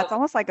 And so Yeah, it's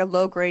almost like a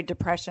low grade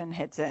depression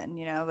hits in,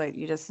 like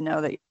you just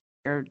know that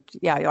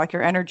like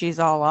your energy's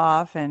all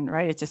off, and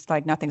right, it's just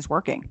like nothing's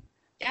working.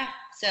 yeah.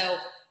 So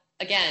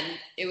again,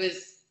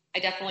 I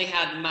definitely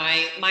had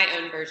my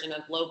own version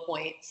of low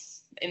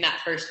points in that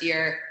first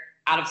year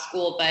out of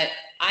school, but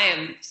I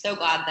am so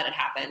glad that it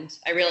happened.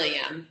 I really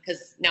am,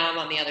 because now I'm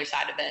on the other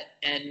side of it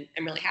and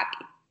I'm really happy.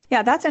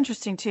 Yeah, that's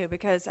interesting too,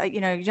 because you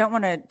don't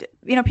want to,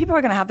 people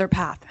are going to have their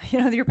path.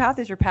 Your path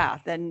is your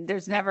path, and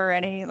there's never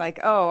any like,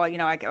 oh,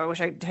 I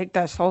wish I'd take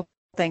this whole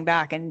thing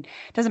back. And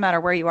it doesn't matter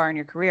where you are in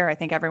your career. I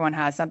think everyone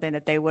has something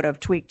that they would have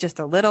tweaked just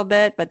a little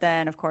bit, but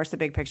then of course the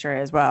big picture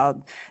is,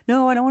 well,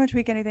 no, I don't want to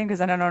tweak anything because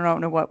then I don't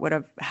know what would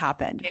have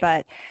happened.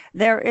 But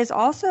there is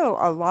also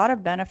a lot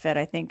of benefit,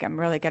 I think I'm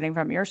really getting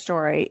from your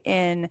story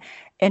in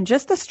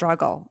just the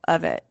struggle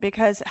of it,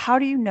 because how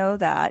do you know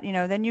that?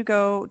 Then you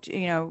go,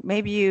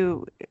 maybe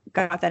you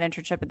got that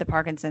internship at the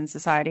Parkinson's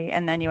Society,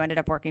 and then you ended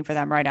up working for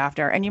them right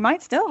after. And you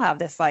might still have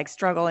this like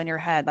struggle in your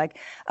head, like,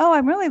 oh,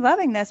 I'm really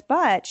loving this,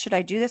 but should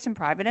I do this in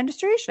private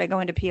industry? Should I go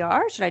into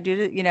PR? Should I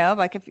do,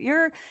 like if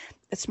you're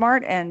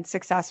smart and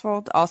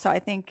successful, also, I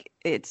think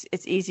it's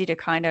easy to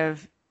kind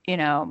of,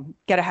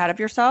 get ahead of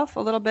yourself a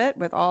little bit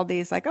with all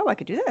these like, oh, I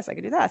could do this,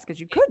 because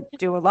you could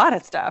do a lot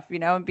of stuff,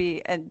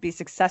 and be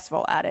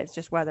successful at it. It's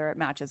just whether it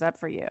matches up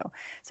for you.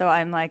 So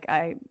I'm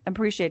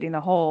appreciating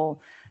that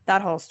whole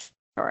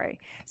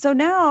story. So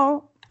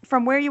now,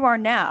 from where you are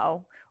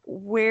now,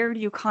 where do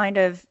you kind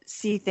of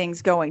see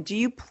things going? Do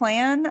you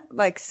plan,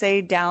 like,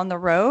 say, down the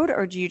road,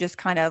 or do you just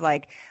kind of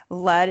like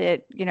let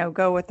it,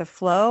 go with the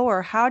flow?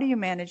 Or how do you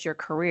manage your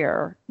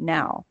career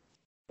now?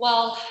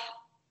 Well,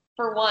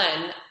 for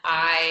one,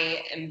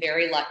 I am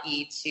very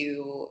lucky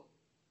to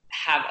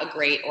have a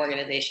great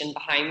organization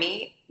behind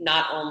me.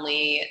 Not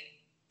only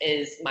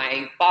is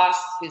my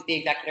boss, who's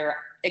the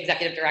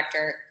executive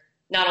director,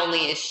 not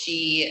only is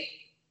she,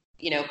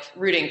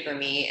 rooting for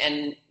me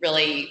and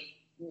really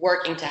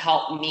working to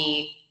help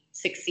me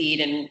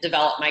succeed and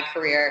develop my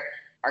career.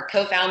 Our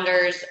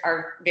co-founders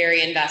are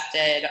very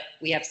invested.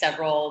 We have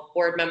several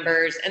board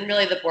members and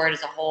really the board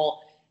as a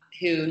whole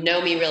who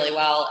know me really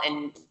well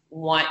and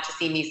want to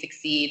see me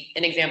succeed.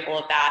 An example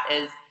of that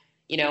is,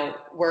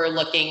 we're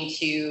looking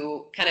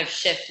to kind of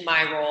shift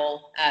my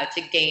role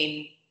to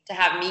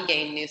have me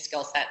gain new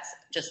skill sets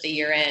just a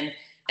year in.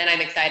 And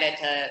I'm excited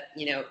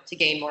to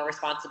gain more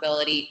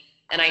responsibility.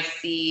 And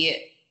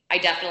I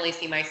definitely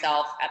see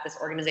myself at this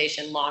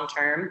organization long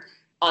term.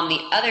 On the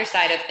other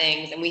side of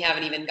things, and we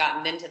haven't even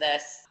gotten into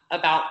this,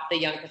 about the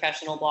Young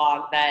Professional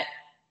blog that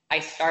I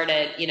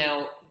started,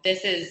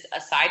 this is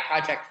a side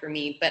project for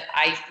me, but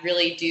I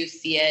really do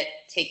see it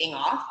taking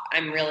off.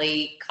 I'm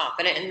really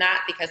confident in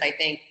that because I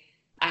think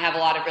I have a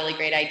lot of really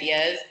great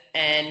ideas.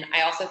 And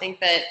I also think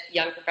that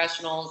young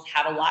professionals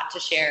have a lot to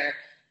share,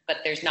 but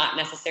there's not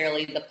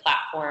necessarily the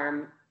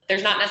platform.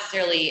 There's not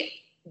necessarily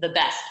the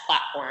best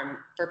platform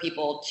for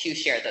people to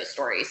share those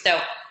stories. So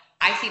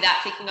I see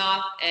that taking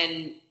off.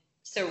 And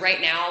so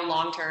right now,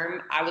 long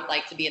term, I would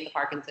like to be at the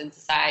Parkinson's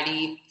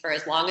Society for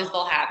as long as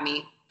they'll have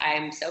me.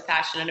 I'm so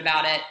passionate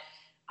about it.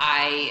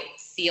 I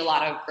see a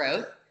lot of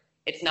growth.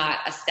 It's not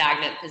a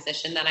stagnant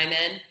position that I'm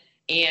in.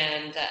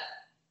 And,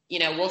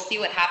 we'll see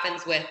what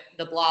happens with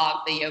the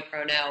blog, the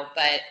YoProKnow,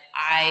 but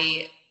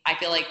I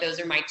feel like those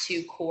are my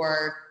two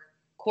core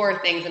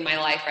things in my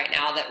life right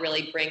now that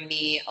really bring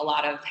me a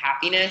lot of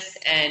happiness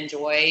and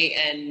joy.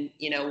 And,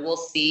 we'll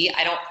see.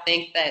 I don't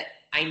think that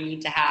I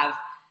need to have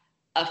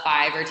a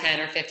 5 or 10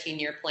 or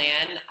 15-year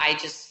plan. I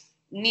just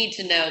need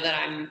to know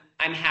that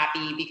I'm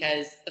happy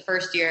because the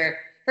first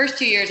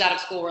 2 years out of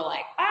school were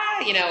like,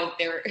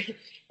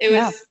 it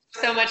was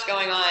so much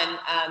going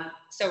on.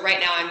 So right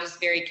now I'm just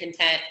very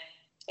content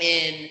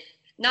in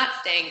not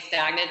staying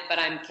stagnant, but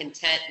I'm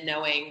content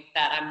knowing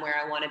that I'm where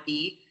I want to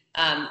be.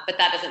 But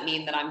that doesn't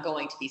mean that I'm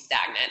going to be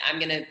stagnant. I'm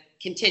going to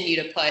continue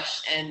to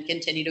push and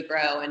continue to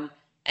grow and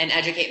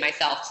educate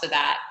myself so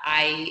that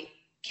I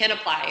can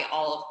apply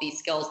all of these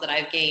skills that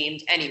I've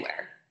gained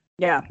anywhere.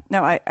 Yeah,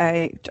 no,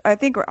 I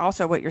think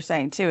also what you're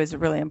saying too is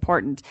really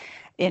important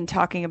in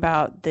talking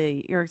about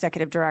your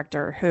executive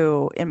director,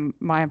 who, in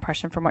my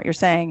impression from what you're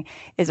saying,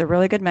 is a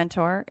really good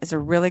mentor, is a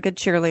really good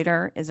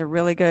cheerleader, is a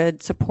really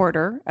good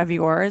supporter of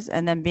yours.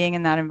 And then being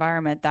in that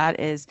environment, that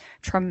is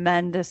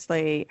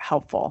tremendously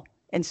helpful.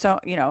 And so,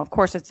 of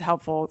course it's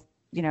helpful,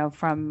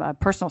 from a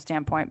personal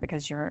standpoint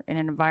because you're in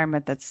an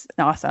environment that's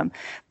awesome,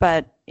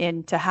 but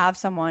to have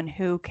someone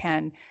who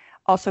can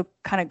also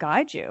kind of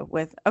guide you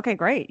with, okay,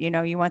 great.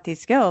 You want these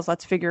skills.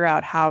 Let's figure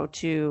out how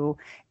to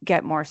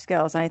get more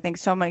skills. And I think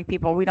so many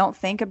people, we don't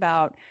think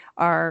about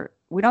our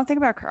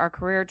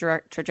career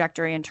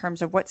trajectory in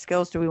terms of what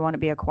skills do we want to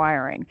be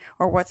acquiring,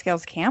 or what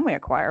skills can we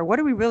acquire? What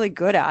are we really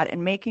good at?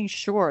 And making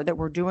sure that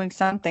we're doing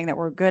something that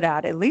we're good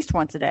at least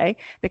once a day,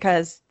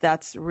 because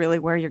that's really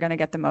where you're going to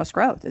get the most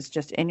growth. It's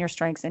just in your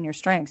strengths.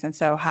 And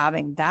so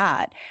having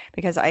that,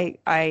 because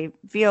I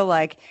feel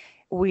like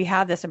we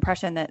have this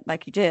impression that,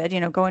 like you did,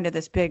 going to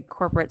this big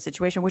corporate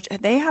situation, which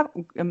they have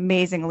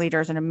amazing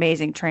leaders and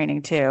amazing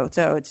training too.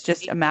 So it's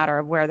just a matter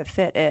of where the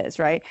fit is,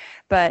 right?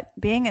 But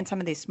being in some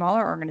of these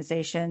smaller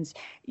organizations,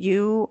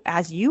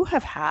 as you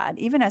have had,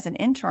 even as an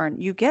intern,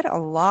 you get a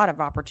lot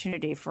of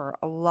opportunity for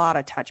a lot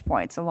of touch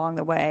points along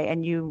the way,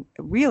 and you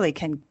really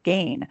can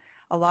gain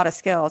a lot of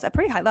skills at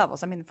pretty high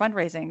levels. I mean,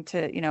 fundraising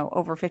to,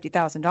 over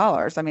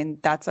 $50,000. I mean,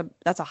 that's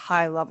a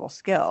high level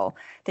skill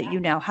that you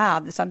now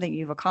have. That's something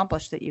you've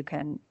accomplished that you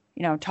can,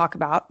 talk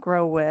about,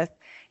 grow with,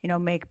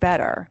 make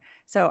better.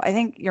 So I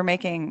think you're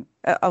making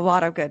a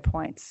lot of good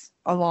points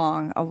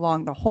along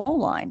the whole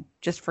line,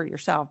 just for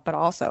yourself, but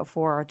also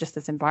for just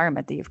this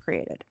environment that you've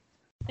created.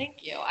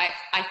 Thank you.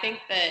 I think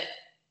that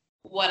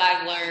what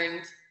I've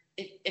learned,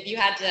 if you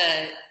had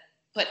to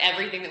put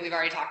everything that we've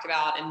already talked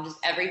about and just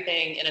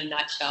everything in a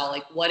nutshell,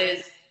 like what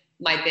is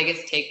my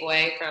biggest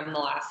takeaway from the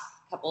last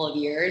couple of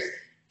years,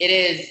 it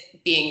is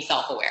being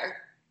self-aware.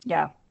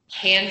 Yeah.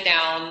 Hands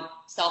down,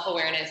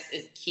 self-awareness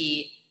is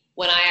key.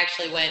 When I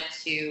actually went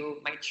to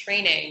my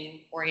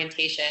training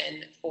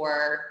orientation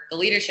for the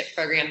leadership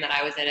program that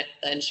I was in at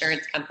the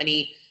insurance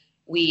company,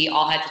 we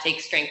all had to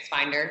take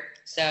StrengthsFinder.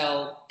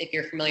 So if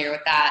you're familiar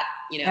with that,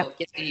 it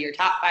gives you your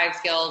top 5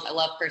 skills. I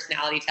love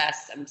personality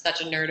tests. I'm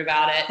such a nerd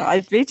about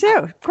it. Me too.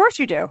 Of course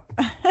you do.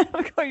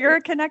 You're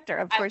a connector.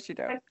 Of course you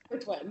do. We're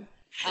twins.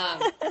 So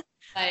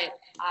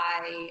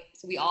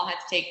we all had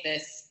to take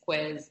this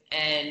quiz,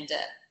 and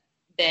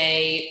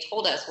they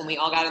told us when we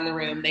all got in the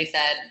room, they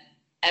said,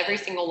 every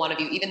single one of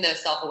you, even though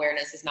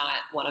self-awareness is not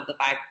one of the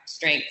 5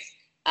 strengths,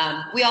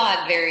 we all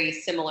had very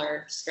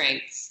similar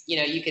strengths. You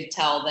know, you could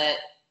tell that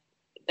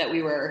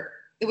we were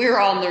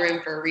all in the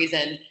room for a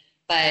reason,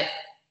 but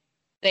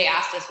they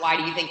asked us, why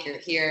do you think you're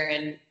here?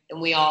 And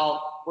we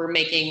all were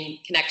making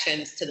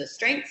connections to the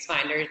Strengths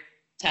Finder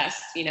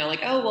test, you know,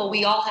 like, oh, well,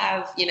 we all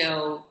have,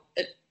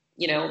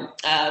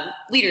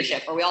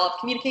 leadership, or we all have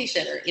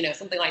communication, or, you know,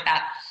 something like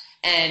that.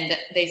 And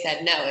they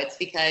said, no, it's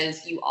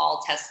because you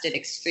all tested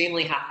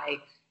extremely high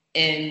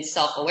in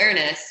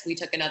self-awareness. We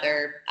took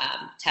another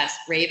test,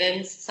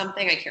 Ravens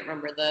something, I can't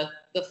remember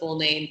the full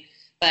name,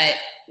 but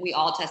we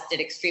all tested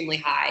extremely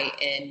high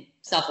in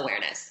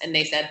self-awareness. And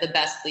they said the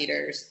best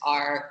leaders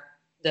are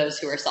those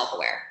who are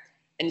self-aware.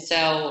 And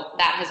so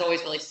that has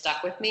always really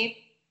stuck with me.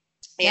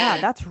 And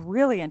yeah, that's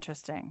really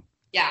interesting.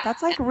 yeah,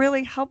 That's like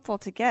really helpful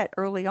to get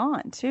early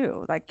on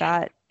too. Like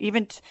that,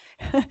 even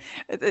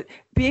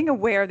being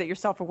aware that you're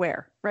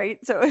self-aware,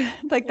 right? So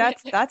like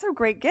that's a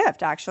great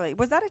gift actually.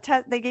 Was that a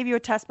test? They gave you a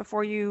test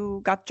before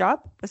you got the job?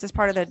 Was this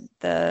part of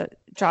the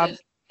job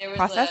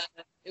process?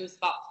 It was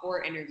about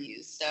 4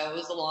 interviews. So it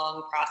was a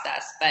long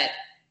process, but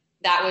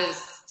that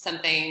was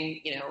something,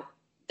 you know,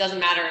 doesn't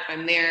matter if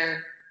I'm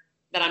there,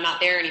 that I'm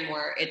not there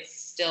anymore.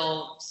 It's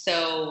still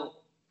so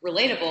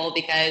relatable,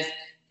 because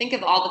think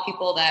of all the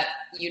people that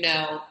you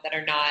know that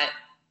are not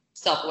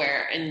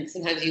self-aware. And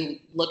sometimes you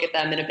look at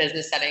them in a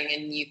business setting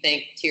and you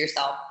think to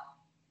yourself,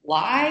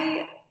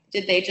 why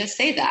did they just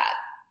say that?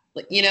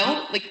 Like, you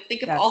know, like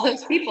think of all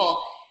those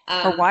people.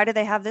 Or why do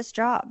they have this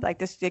job? Like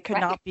this, it could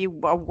right. not be a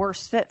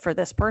worse fit for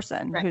this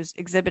person right. who's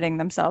exhibiting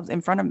themselves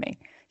in front of me.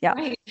 Yeah.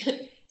 Right.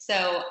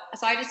 So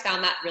I just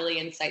found that really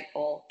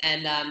insightful.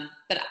 And,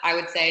 but I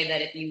would say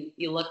that if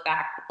you look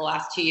back at the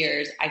last 2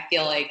 years, I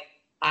feel like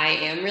I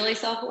am really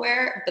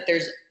self-aware, but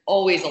there's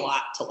always a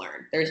lot to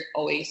learn. There's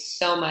always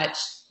so much.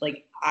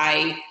 Like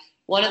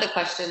one of the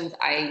questions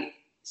I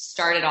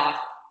started off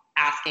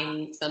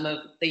asking some of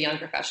the young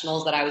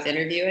professionals that I was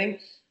interviewing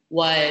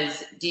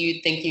was, do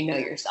you think you know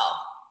yourself?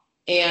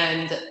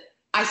 And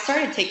I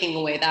started taking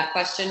away that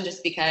question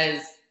just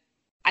because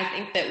I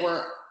think that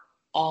we're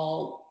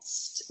all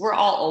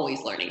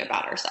always learning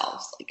about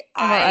ourselves.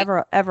 Like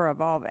we're ever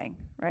evolving,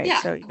 right?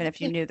 Yeah. So even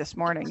if you knew this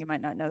morning, you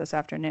might not know this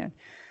afternoon.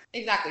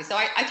 Exactly. So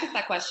I took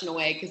that question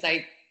away because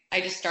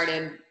I just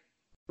started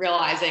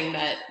realizing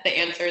that the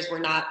answers were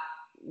not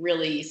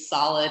really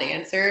solid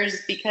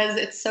answers, because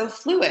it's so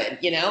fluid,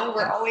 you know,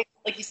 we're always,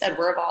 like you said,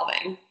 we're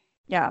evolving.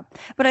 Yeah.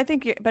 But I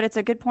think, but it's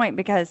a good point,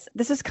 because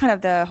this is kind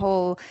of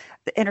the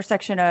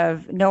intersection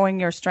of knowing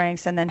your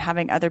strengths and then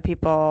having other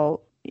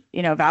people,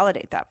 you know,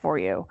 validate that for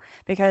you.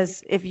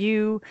 Because if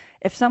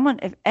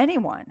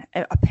anyone,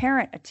 a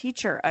parent, a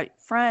teacher, a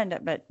friend,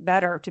 but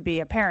better to be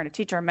a parent, a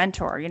teacher, a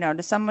mentor, you know,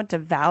 to someone to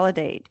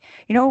validate,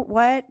 you know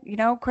what, you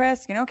know,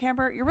 Chris, you know,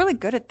 Camber, you're really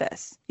good at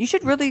this. You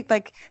should really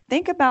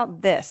think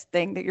about this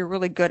thing that you're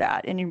really good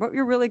at. And what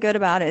you're really good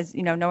about is,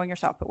 you know, knowing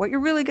yourself. But what you're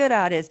really good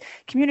at is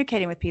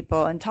communicating with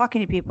people and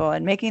talking to people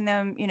and making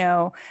them, you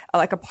know,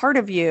 like a part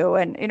of you,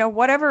 and, you know,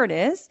 whatever it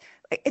is.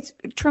 It's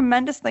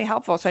tremendously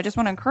helpful. So I just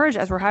want to encourage,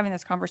 as we're having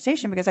this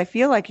conversation, because I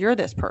feel like you're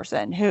this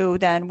person who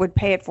then would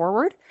pay it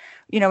forward,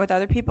 you know, with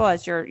other people,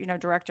 as your, you know,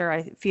 director,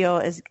 I feel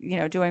is, you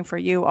know, doing for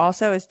you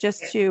also, is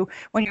just to,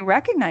 when you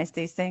recognize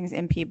these things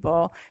in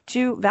people,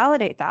 to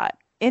validate that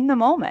in the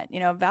moment, you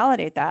know,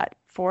 validate that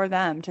for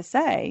them, to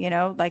say, you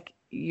know, like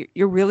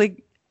you're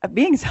really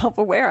being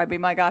self-aware. I'd be,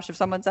 my gosh, if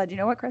someone said, you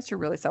know what, Chris, you're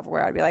really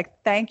self-aware, I'd be like,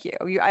 thank you.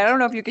 I don't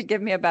know if you could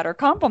give me a better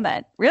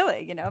compliment,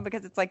 really, you know,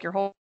 because it's like your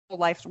whole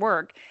life's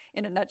work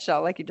in a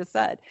nutshell, like you just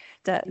said,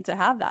 to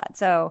have that.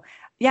 So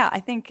yeah, I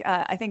think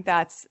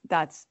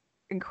that's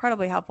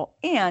incredibly helpful,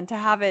 and to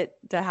have it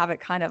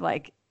kind of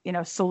like, you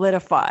know,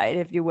 solidified,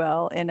 if you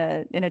will, in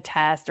a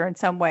test or in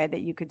some way that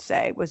you could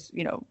say was,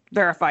 you know,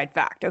 verified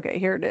fact. Okay,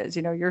 here it is.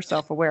 You know, you're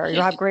self-aware.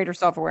 You have greater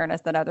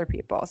self-awareness than other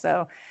people.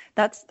 So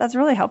that's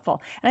really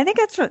helpful. And I think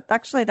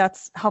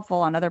that's helpful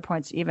on other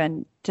points,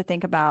 even to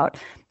think about,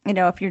 you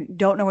know, if you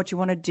don't know what you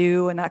want to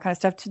do and that kind of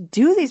stuff, to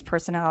do these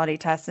personality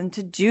tests and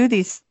to do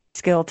these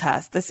skill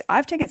tests.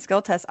 I've taken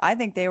skill tests. I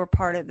think they were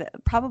part of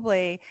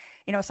probably,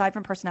 you know, aside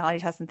from personality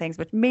tests and things,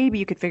 which maybe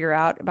you could figure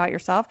out about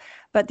yourself,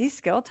 but these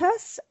skill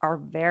tests are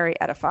very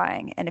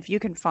edifying. And if you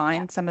can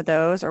find some of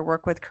those, or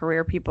work with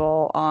career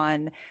people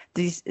on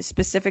these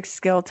specific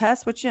skill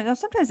tests, which, you know,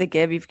 sometimes they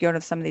give, if you go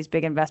to some of these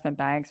big investment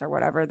banks or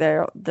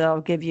whatever,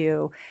 they'll give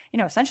you, you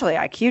know, essentially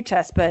IQ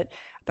tests, but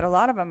a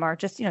lot of them are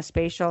just, you know,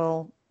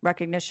 spatial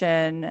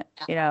recognition,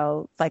 you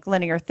know, like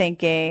linear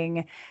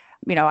thinking,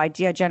 you know,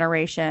 idea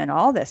generation,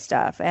 all this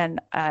stuff. And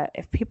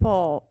if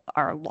people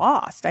are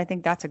lost, I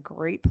think that's a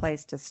great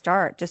place to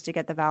start, just to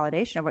get the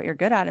validation of what you're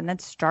good at, and then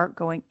start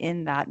going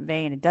in that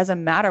vein. It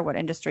doesn't matter what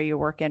industry you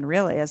work in,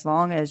 really, as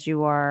long as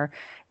you are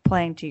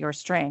playing to your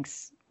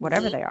strengths,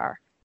 whatever they are.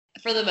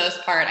 For the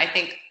most part, I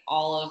think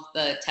all of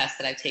the tests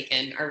that I've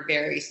taken are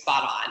very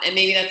spot on. And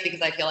maybe that's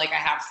because I feel like I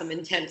have some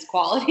intense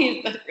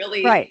qualities that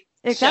really right.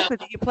 Exactly.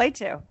 That you play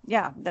to.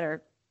 Yeah.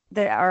 That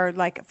are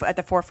like at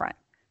the forefront.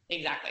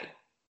 Exactly.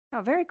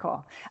 Oh, very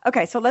cool.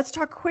 Okay, so let's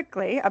talk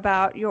quickly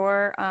about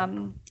your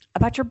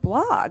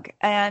blog.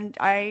 And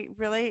I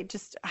really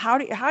just how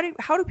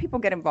do people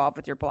get involved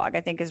with your blog?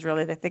 I think is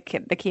really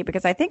the key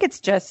because I think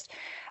it's just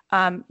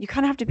you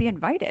kind of have to be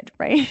invited,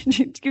 right?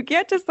 You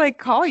can't just like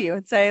call you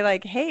and say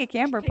like, "Hey,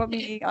 Camber, put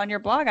me on your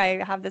blog.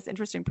 I have this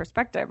interesting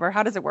perspective." Or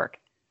how does it work?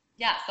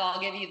 Yeah, so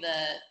I'll give you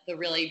the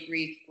really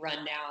brief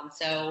rundown.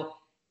 So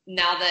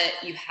now that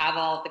you have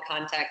all of the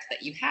context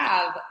that you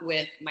have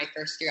with my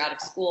first year out of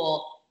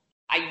school,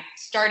 I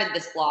started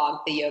this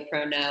blog, the Yo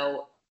Pro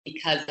No,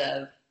 because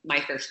of my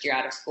first year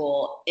out of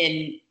school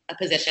in a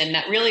position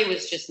that really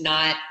was just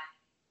not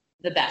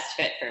the best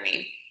fit for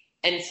me.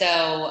 And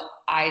so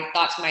I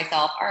thought to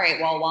myself, all right,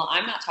 well, while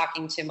I'm not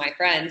talking to my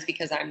friends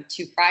because I'm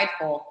too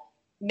prideful,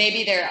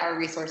 maybe there are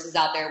resources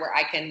out there where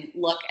I can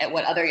look at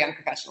what other young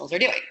professionals are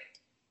doing.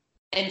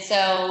 And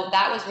so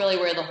that was really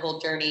where the whole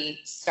journey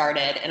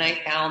started. And I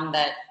found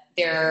that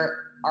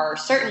there are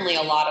certainly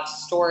a lot of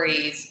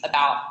stories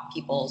about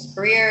people's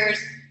careers.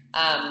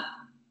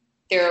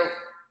 There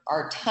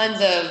are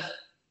tons of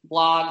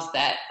blogs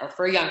that are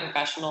for young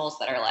professionals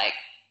that are like,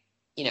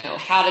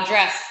 how to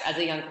dress as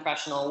a young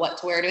professional, what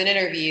to wear to an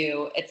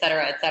interview, et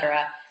cetera, et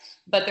cetera.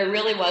 But there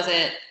really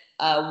wasn't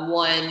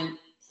one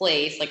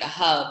place, like a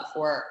hub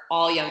for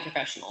all young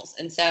professionals.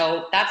 And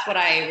so that's what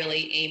I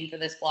really aim for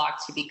this blog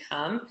to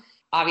become.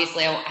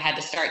 Obviously, I had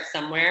to start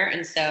somewhere.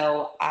 And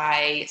so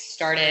I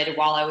started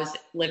while I was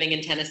living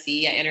in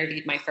Tennessee. I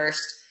interviewed my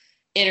first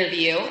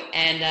interview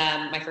and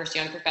my first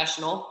young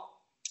professional.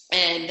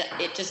 And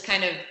it just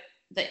kind of,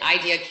 the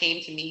idea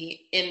came to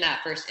me in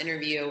that first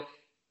interview.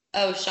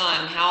 Oh,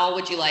 Sean, how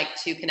would you like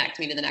to connect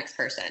me to the next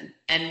person?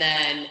 And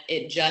then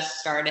it just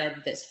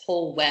started this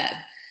whole web.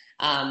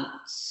 I've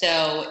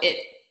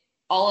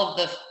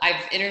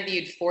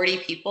interviewed 40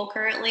 people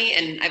currently,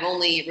 and I've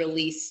only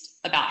released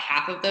about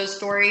half of those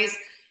stories.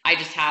 I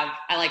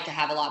like to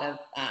have a lot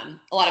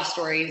of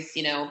stories,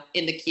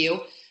 in the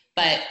queue,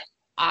 but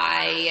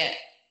I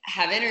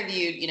have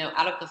interviewed,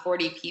 out of the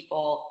 40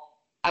 people,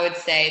 I would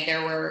say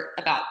there were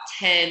about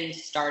 10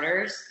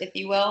 starters, if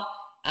you will.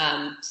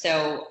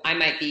 So I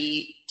might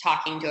be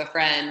talking to a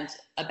friend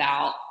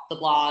about the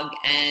blog,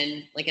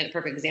 and like in a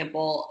perfect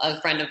example,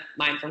 a friend of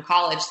mine from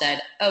college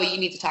said, "Oh, you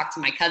need to talk to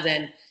my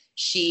cousin.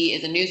 She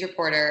is a news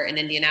reporter in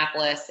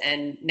Indianapolis,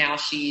 and now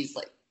she's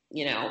like,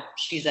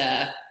 she's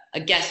a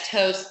guest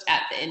host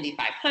at the Indy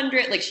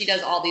 500. Like she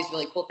does all these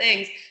really cool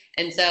things."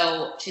 And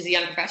so she's a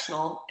young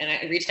professional, and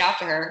I reached out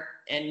to her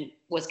and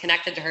was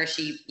connected to her.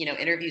 She,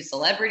 interviews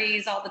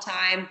celebrities all the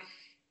time.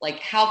 Like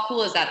how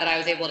cool is that I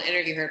was able to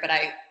interview her, but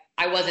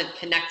I wasn't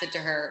connected to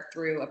her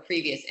through a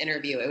previous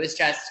interview. It was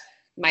just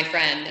my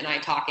friend and I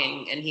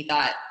talking, and he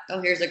thought,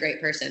 oh, here's a great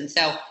person.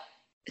 So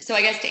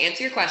I guess to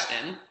answer your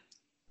question,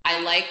 I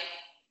like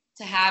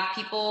to have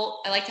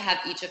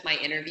each of my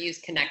interviews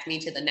connect me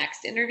to the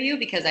next interview,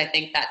 because I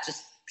think that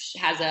just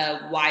has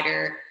a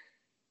wider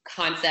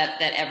concept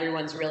that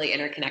everyone's really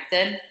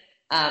interconnected.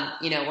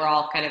 We're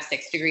all kind of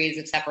 6 degrees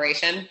of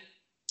separation,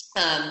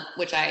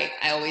 which I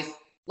always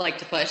like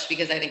to push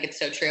because I think it's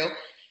so true.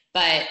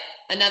 But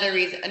another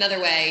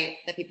way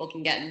that people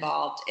can get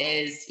involved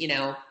is,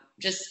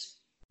 just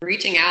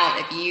reaching out.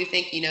 If you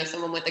think you know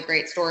someone with a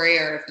great story,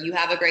 or if you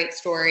have a great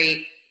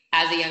story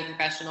as a young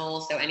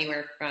professional, so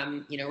anywhere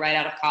from, right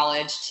out of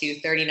college to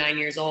 39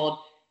 years old,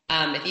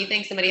 if you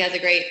think somebody has a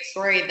great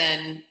story,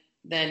 then,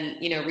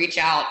 reach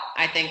out.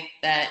 I think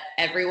that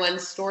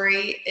everyone's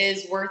story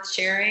is worth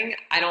sharing.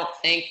 I don't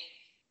think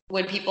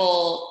when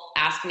people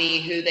ask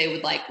me who they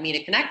would like me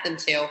to connect them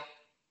to,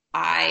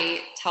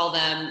 I tell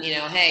them,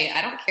 hey,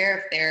 I don't care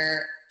if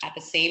they're at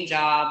the same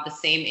job, the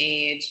same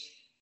age,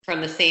 from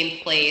the same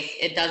place.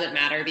 It doesn't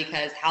matter,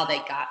 because how they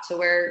got to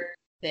where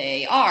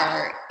they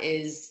are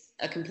is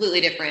a completely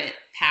different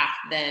path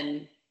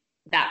than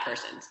that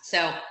person's.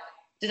 So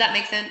does that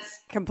make sense?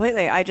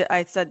 Completely.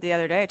 I said the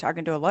other day,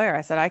 talking to a lawyer,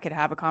 I said I could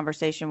have a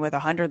conversation with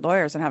 100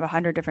 lawyers and have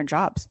 100 different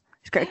jobs.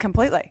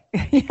 Completely.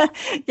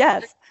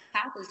 Yes.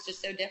 Path is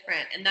just so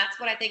different. And that's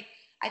what I think.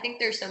 I think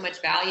there's so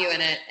much value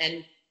in it.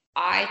 And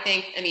I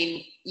think,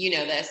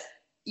 this,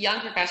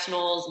 young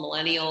professionals,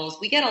 millennials,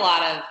 we get a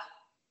bad rep.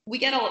 You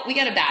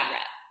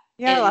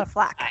got a lot of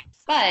flack.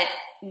 But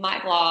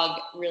my blog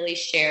really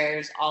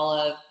shares all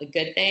of the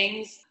good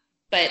things,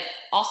 but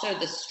also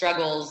the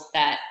struggles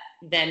that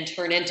then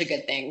turn into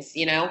good things,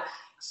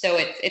 So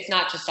it's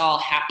not just all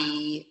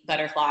happy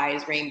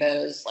butterflies,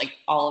 rainbows, like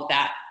all of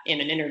that in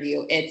an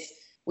interview.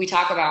 We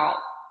talk about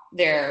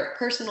their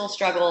personal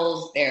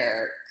struggles,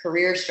 their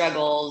career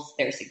struggles,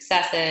 their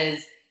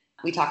successes.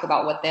 We talk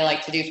about what they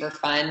like to do for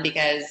fun,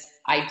 because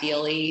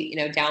ideally,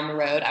 down the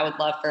road, I would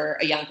love for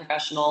a young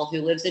professional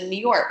who lives in New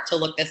York to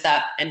look this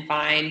up and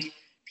find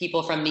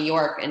people from New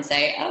York and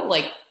say, oh,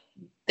 like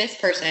this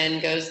person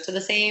goes to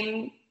the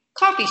same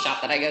coffee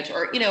shop that I go to,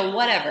 or,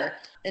 whatever.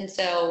 And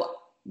so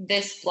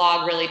this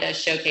blog really does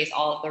showcase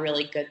all of the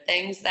really good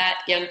things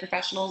that young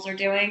professionals are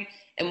doing.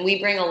 And we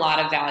bring a lot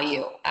of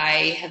value.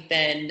 I have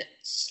been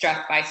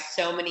struck by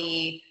so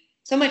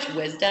much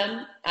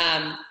wisdom.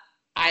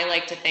 I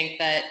like to think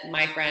that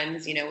my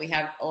friends, we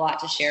have a lot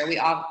to share. We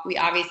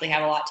obviously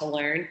have a lot to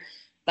learn,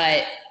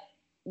 but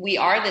we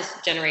are this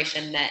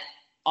generation that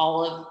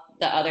all of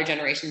the other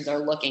generations are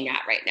looking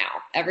at right now.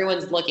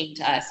 Everyone's looking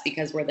to us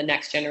because we're the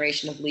next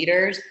generation of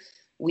leaders.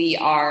 We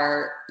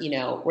are,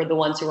 we're the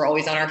ones who are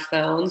always on our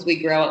phones.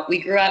 We grew up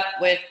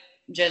with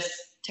just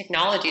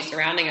technology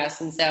surrounding us.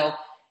 And so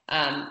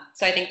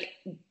I think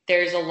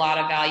there's a lot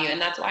of value.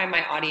 And that's why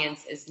my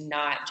audience is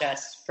not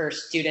just for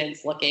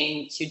students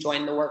looking to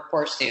join the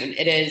workforce soon.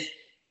 It is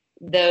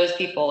those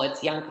people,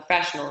 it's young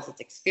professionals,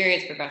 it's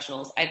experienced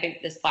professionals. I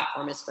think this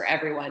platform is for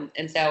everyone.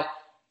 And so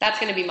that's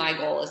going to be my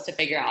goal, is to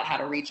figure out how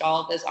to reach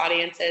all of those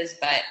audiences.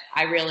 But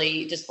I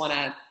really just want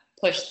to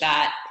push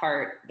that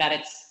part,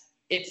 that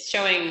it's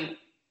showing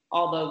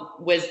all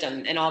the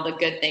wisdom and all the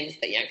good things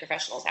that young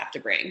professionals have to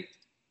bring.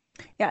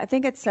 Yeah, I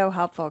think it's so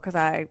helpful because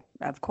I,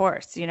 of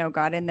course,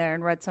 got in there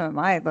and read some of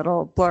my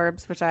little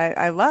blurbs, which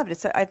I loved.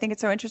 I think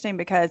it's so interesting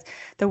because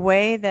the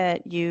way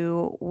that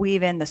you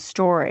weave in the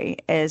story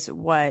is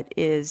what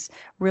is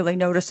really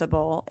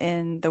noticeable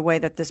in the way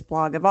that this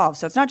blog evolves.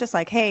 So it's not just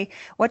like, hey,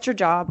 what's your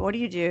job? What do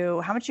you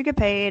do? How much you get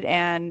paid?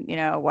 And,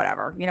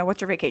 whatever,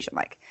 what's your vacation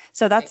like?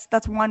 So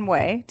that's one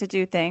way to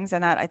do things.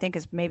 And that, I think,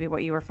 is maybe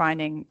what you were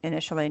finding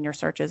initially in your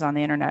searches on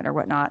the internet or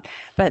whatnot.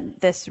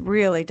 But this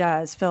really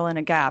does fill in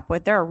a gap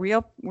with, there are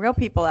real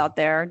people out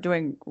there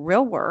doing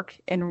real work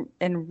in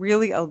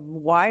really a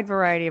wide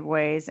variety of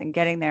ways and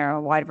getting there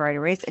a wide variety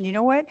of ways. And you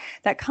know what?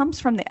 That comes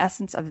from the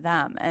essence of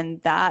them.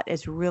 And that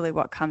is really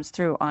what comes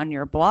through on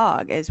your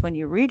blog, is when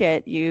you read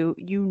it, you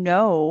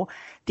know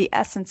the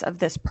essence of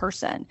this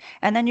person.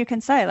 And then you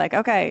can say like,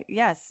 okay,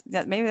 yes,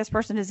 that maybe this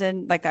person is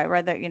in, like I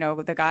read that,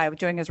 the guy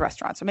doing his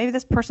restaurant. So maybe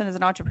this person is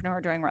an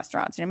entrepreneur doing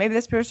restaurants. Maybe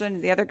this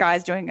person, the other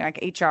guy's doing like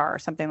HR or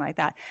something like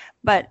that.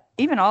 But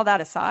even all that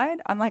aside,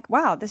 I'm like,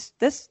 wow, this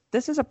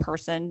is a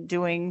person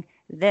doing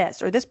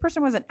this, or this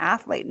person was an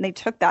athlete and they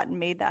took that and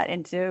made it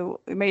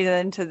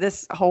into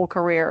this whole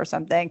career or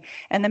something.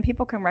 And then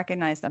people can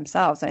recognize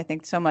themselves. And I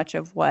think so much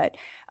of what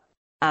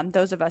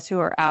those of us who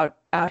are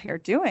out here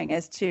doing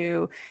is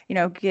to,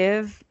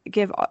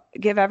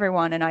 give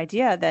everyone an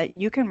idea that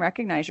you can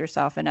recognize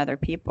yourself in other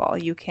people.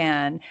 You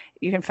can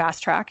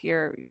fast track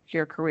your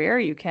career.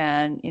 You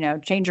can,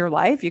 change your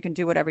life. You can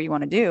do whatever you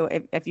want to do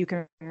if you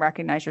can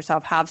recognize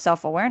yourself, have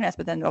self-awareness.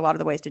 But then a lot of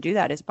the ways to do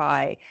that is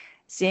by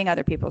seeing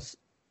other people's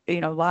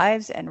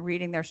lives and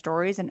reading their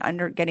stories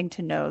and getting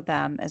to know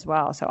them as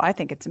well. So I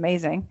think it's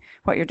amazing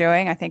what you're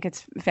doing. I think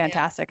it's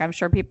fantastic. Yeah. I'm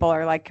sure people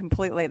are like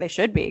they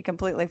should be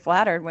completely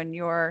flattered when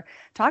you're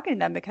talking to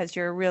them, because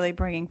you're really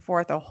bringing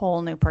forth a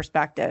whole new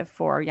perspective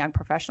for young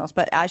professionals.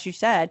 But as you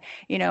said,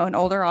 an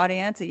older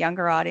audience, a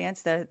younger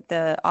audience,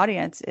 the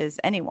audience is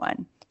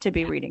anyone to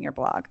be reading your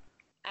blog.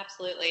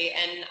 Absolutely.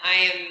 And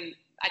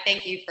I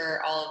thank you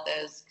for all of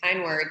those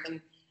kind words.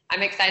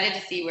 I'm excited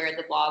to see where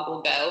the blog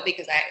will go,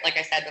 because like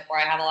I said before,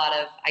 I have a lot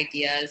of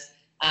ideas.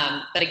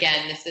 But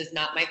again, this is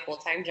not my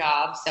full-time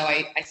job. So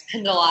I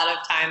spend a lot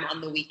of time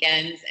on the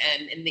weekends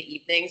and in the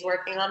evenings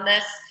working on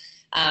this.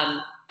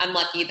 I'm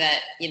lucky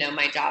that,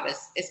 my job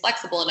is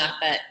flexible enough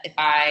that if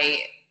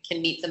I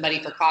can meet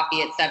somebody for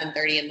coffee at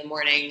 7:30 in the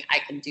morning, I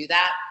can do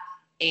that.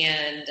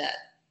 And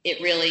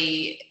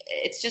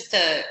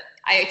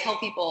I tell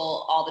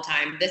people all the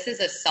time, this is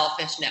a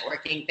selfish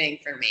networking thing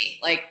for me.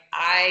 Like,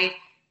 I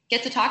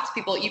get to talk to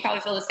people. You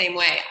probably feel the same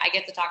way. I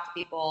get to talk to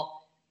people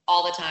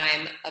all the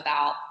time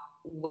about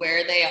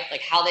where they are,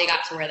 like how they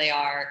got to where they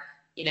are,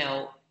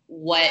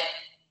 what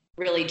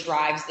really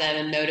drives them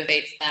and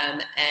motivates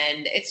them.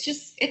 And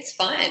it's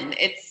fun.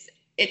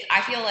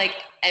 I feel like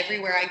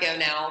everywhere I go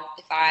now,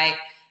 if I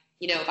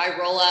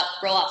roll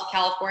out to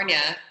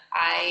California,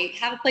 I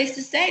have a place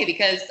to stay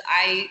because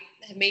I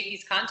have made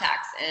these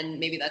contacts. And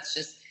maybe that's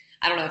just,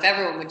 I don't know if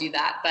everyone would do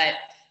that, but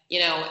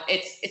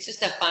it's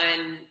just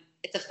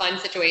it's a fun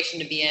situation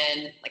to be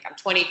in. Like, I'm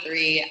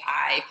 23.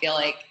 I feel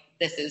like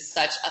this is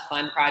such a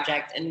fun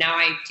project. And now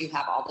I do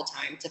have all the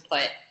time to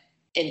put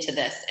into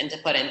this and to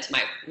put into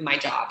my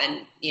job.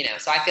 And,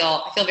 so I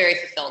feel very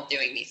fulfilled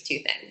doing these two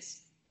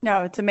things.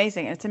 No, it's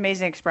amazing. It's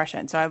amazing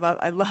expression. So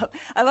I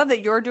love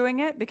that you're doing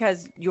it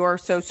because you're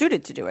so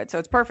suited to do it. So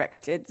it's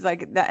perfect. It's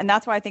like that. And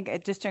that's why I think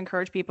just to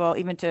encourage people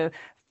even to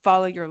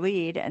follow your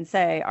lead and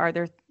say, are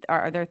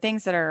there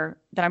things that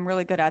I'm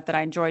really good at, that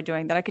I enjoy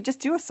doing, that I could just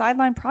do a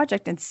sideline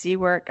project and see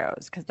where it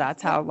goes, because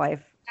that's how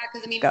life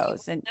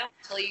goes. And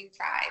until you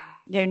try,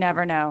 you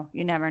never know.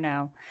 You never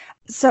know.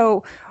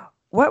 So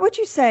what would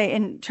you say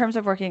in terms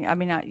of working? I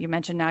mean, you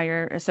mentioned now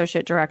you're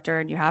associate director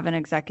and you have an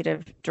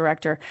executive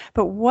director,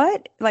 but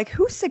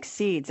who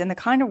succeeds in the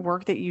kind of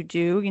work that you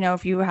do?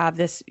 If you have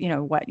this,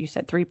 what you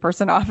said,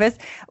 3-person office,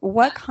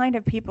 what kind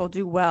of people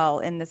do well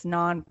in this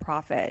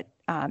nonprofit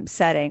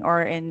setting?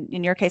 Or in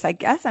your case, I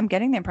guess I'm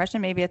getting the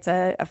impression maybe it's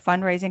a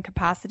fundraising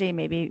capacity.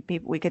 Maybe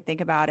we could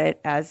think about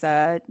it as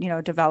a,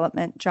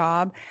 development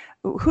job.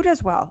 Who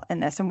does well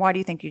in this, and why do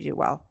you think you do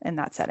well in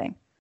that setting?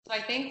 So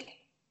I think,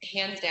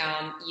 hands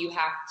down, you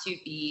have to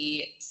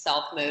be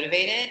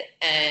self-motivated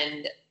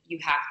and you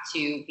have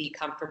to be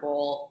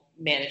comfortable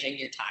managing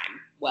your time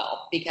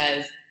well,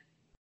 because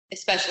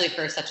especially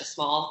for such a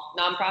small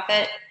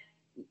nonprofit,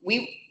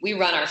 we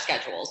run our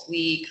schedules.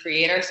 We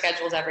create our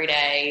schedules every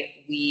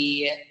day.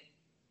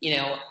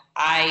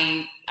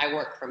 I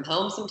work from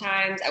home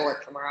sometimes. I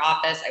work from our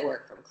office. I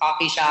work from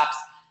coffee shops.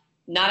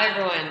 Not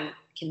everyone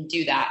can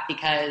do that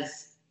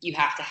because you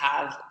have to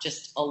have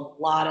just a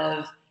lot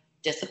of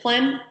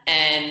discipline.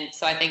 And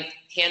so I think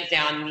hands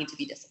down, you need to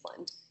be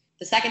disciplined.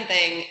 The second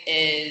thing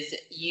is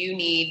you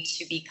need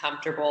to be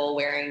comfortable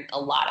wearing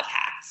a lot of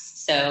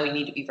hats. So you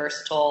need to be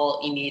versatile.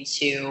 You need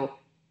to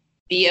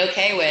be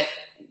okay with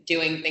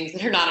doing things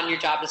that are not on your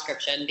job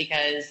description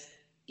because,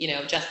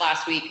 just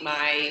last week,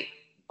 my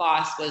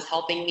boss was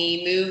helping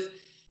me move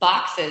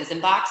boxes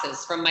and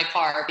boxes from my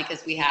car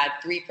because we had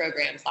 3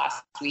 programs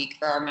last week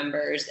for our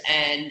members,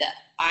 and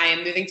I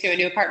am moving to a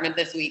new apartment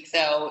this week.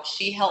 So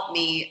she helped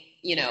me,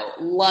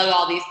 lug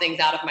all these things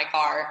out of my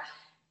car.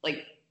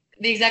 Like,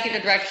 the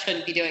executive director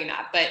shouldn't be doing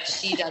that, but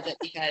she does it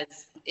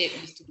because it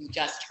used to be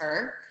just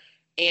her,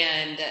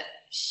 and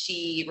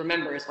she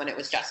remembers when it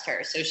was just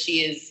her. So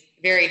she is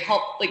very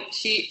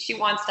she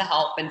wants to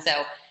help.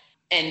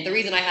 And the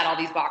reason I had all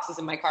these boxes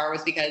in my car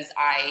was because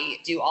I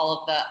do all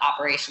of the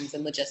operations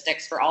and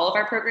logistics for all of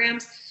our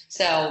programs.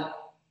 So,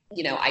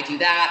 I do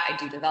that. I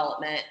do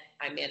development.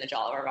 I manage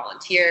all of our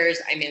volunteers.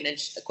 I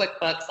manage the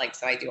QuickBooks.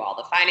 So I do all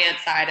the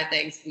finance side of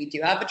things. We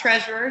do have a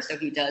treasurer, so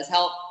he does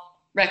help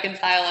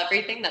reconcile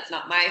everything. That's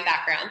not my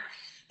background,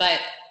 but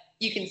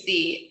you can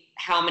see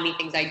how many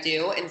things I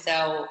do. And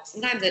so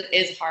sometimes it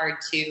is hard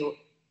to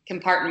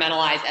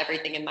compartmentalize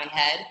everything in my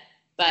head,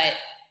 but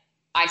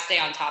I stay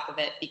on top of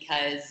it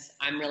because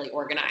I'm really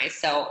organized.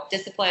 So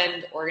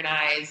disciplined,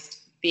 organized,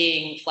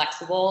 being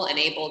flexible and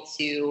able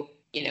to,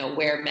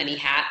 wear many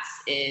hats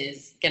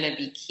is going to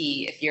be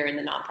key if you're in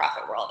the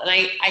nonprofit world. And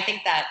I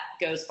think that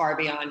goes far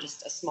beyond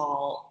just a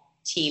small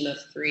team of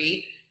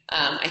 3.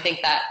 I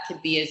think that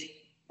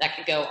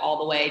could go all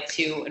the way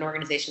to an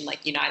organization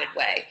like United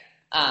Way,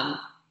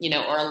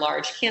 or a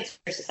large cancer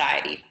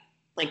society.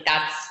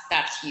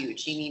 That's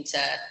huge. You need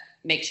to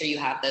make sure you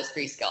have those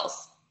 3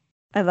 skills.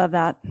 I love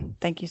that.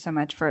 Thank you so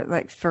much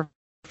for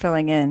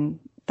filling in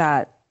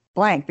that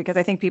blank, because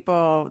I think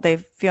people, they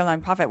feel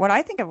nonprofit. What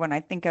I think of when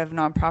I think of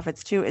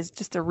nonprofits too is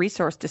just a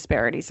resource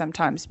disparity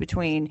sometimes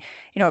between,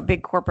 a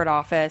big corporate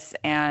office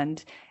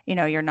and,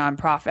 your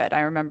nonprofit.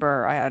 I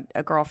remember I had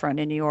a girlfriend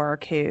in New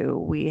York who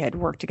we had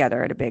worked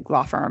together at a big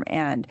law firm,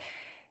 and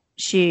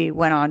she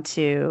went on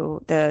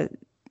to the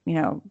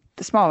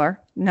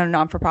smaller,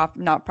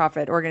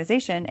 non-profit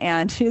organization.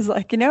 And she's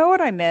like,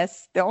 what I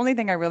miss? The only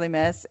thing I really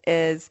miss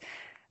is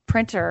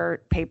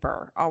printer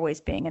paper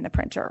always being in the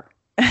printer.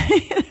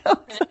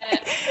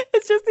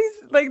 It's just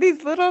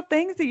these little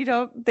things that you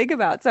don't think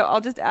about. So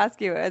I'll just ask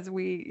you, as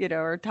we,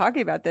 are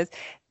talking about this,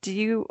 do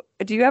you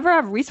ever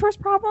have resource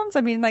problems?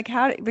 I mean,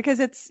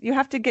 because you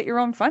have to get your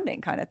own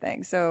funding kind of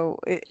thing. So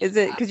is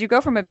it, because you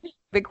go from a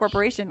big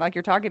corporation like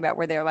you're talking about,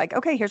 where they're like,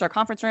 okay, here's our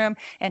conference room,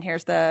 and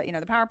here's the,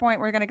 the PowerPoint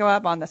we're going to go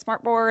up on the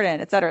smart board,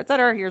 and et cetera, et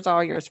cetera. Here's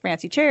all your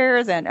fancy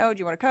chairs, and do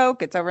you want a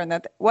Coke? It's over in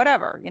the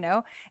whatever,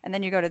 and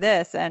then you go to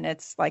this, and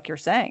it's like you're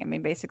saying, I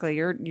mean, basically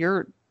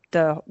you're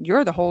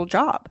the whole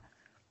job.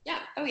 Yeah.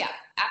 Oh yeah,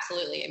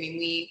 absolutely. I mean,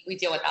 we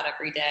deal with that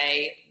every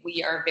day.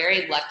 We are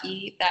very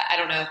lucky that, I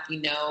don't know if you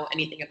know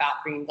anything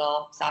about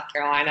Greenville, South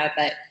Carolina,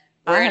 but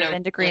I have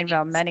been to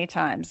Greenville many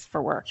times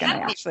for work, and I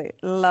actually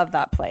love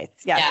that place.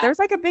 Yeah. There's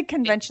like a big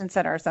convention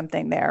center or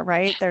something there,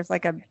 right? There's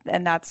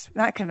and that's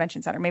not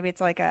convention center. Maybe it's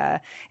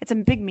it's a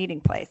big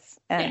meeting place,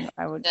 and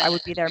I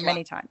would be there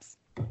many times.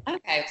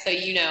 Okay. So,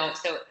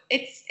 so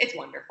it's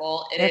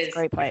wonderful. It's a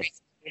great place.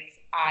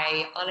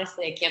 I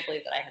can't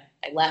believe that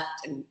I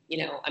left, and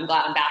I'm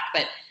glad I'm back,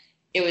 but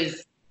it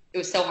was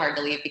so hard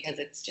to leave because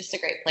it's just a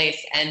great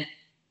place. And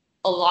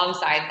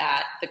alongside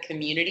that, the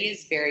community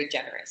is very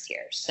generous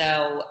here.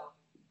 So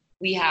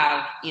we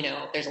have,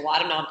 there's a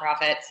lot of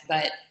nonprofits,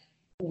 but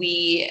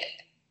we,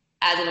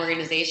 as an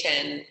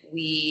organization,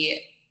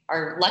 we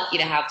are lucky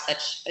to have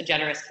such a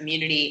generous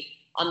community.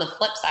 On the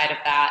flip side of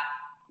that,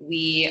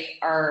 we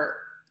are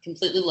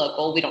completely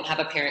local. We don't have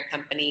a parent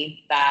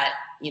company that,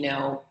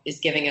 is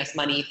giving us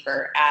money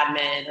for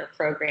admin or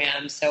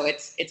programs. So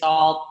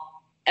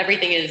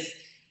everything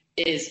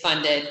is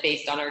funded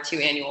based on our 2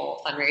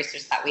 annual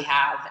fundraisers that we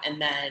have, and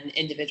then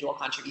individual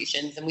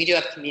contributions. And we do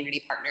have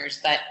community partners,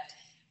 but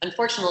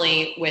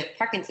unfortunately with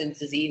Parkinson's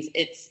disease,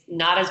 it's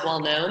not as well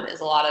known as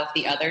a lot of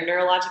the other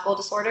neurological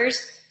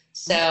disorders.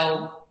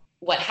 So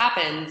what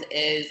happens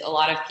is a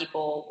lot of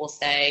people will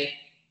say,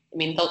 I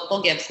mean,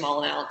 they'll give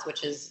small amounts,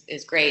 which is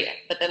great.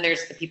 But then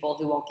there's the people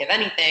who won't give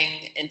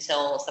anything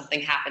until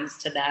something happens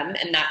to them.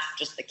 And that's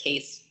just the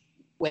case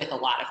with a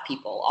lot of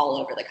people all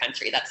over the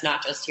country. That's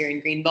not just here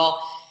in Greenville.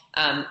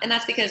 And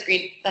that's because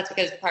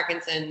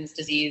Parkinson's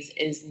disease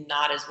is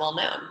not as well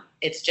known.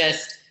 It's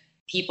just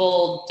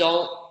people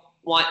don't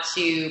want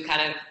to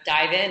kind of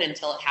dive in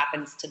until it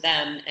happens to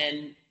them.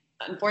 And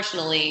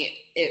unfortunately,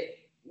 it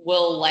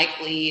will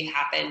likely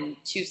happen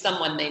to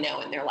someone they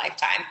know in their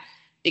lifetime.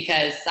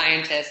 because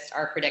scientists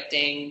are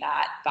predicting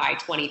that by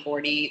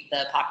 2040,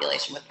 the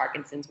population with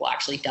Parkinson's will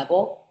actually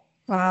double.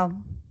 Wow.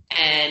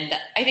 And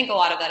I think a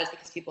lot of that is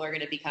because people are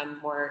going to become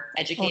more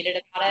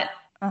educated about it.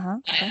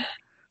 Okay.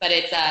 But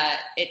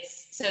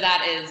it's so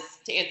that is,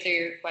 to answer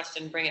your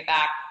question, bring it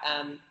back.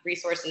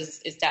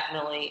 Resources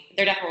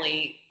they're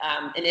definitely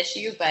an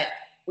issue, but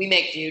we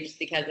make do just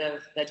because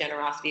of the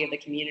generosity of the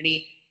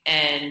community.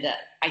 And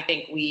I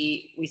think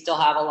we still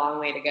have a long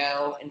way to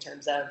go in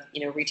terms of,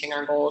 reaching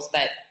our goals,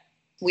 but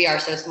we are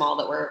so small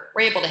that we're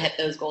able to hit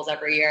those goals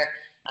every year.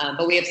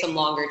 But we have some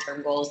longer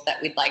term goals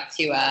that we'd like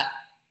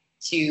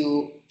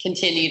to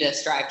continue to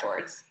strive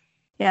towards.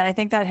 Yeah, and I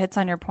think that hits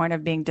on your point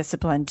of being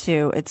disciplined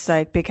too. It's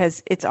like,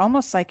 because it's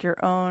almost like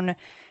your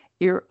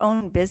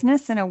own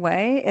business in a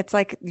way. It's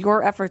like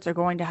your efforts are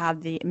going to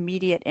have the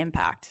immediate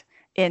impact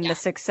in the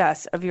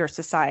success of your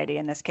society.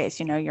 In this case,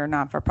 you're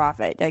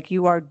not-for-profit. Like,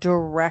 you are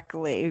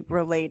directly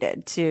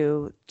related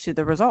to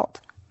the result.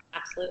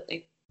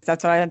 Absolutely.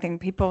 That's what I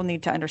think people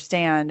need to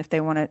understand if they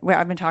want to. Well,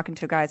 I've been talking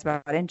to guys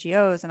about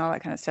NGOs and all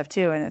that kind of stuff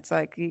too, and it's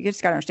like, you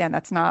just got to understand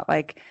it's not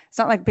like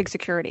big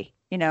security.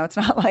 It's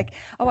not like,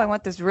 oh, I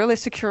want this really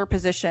secure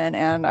position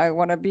and I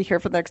want to be here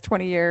for the next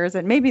 20 years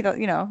and maybe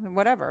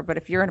whatever. But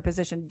if you're in a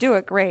position to do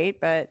it,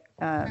 great. But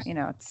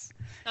it's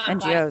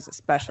NGOs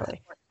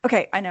especially.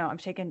 Okay, I know I'm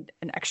taking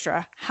an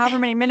extra however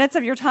many minutes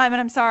of your time,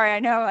 and I'm sorry. I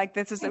know, like,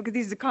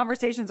 these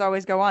conversations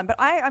always go on, but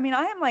I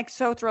am like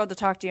so thrilled to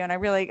talk to you, and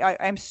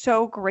I'm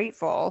so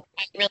grateful.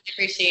 I really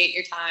appreciate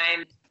your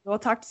time. We'll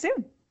talk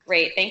soon.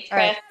 Great, thanks,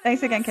 Chris. All right.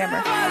 Thanks again,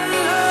 Kimber. Don't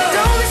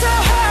be so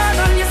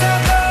hard on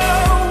yourself.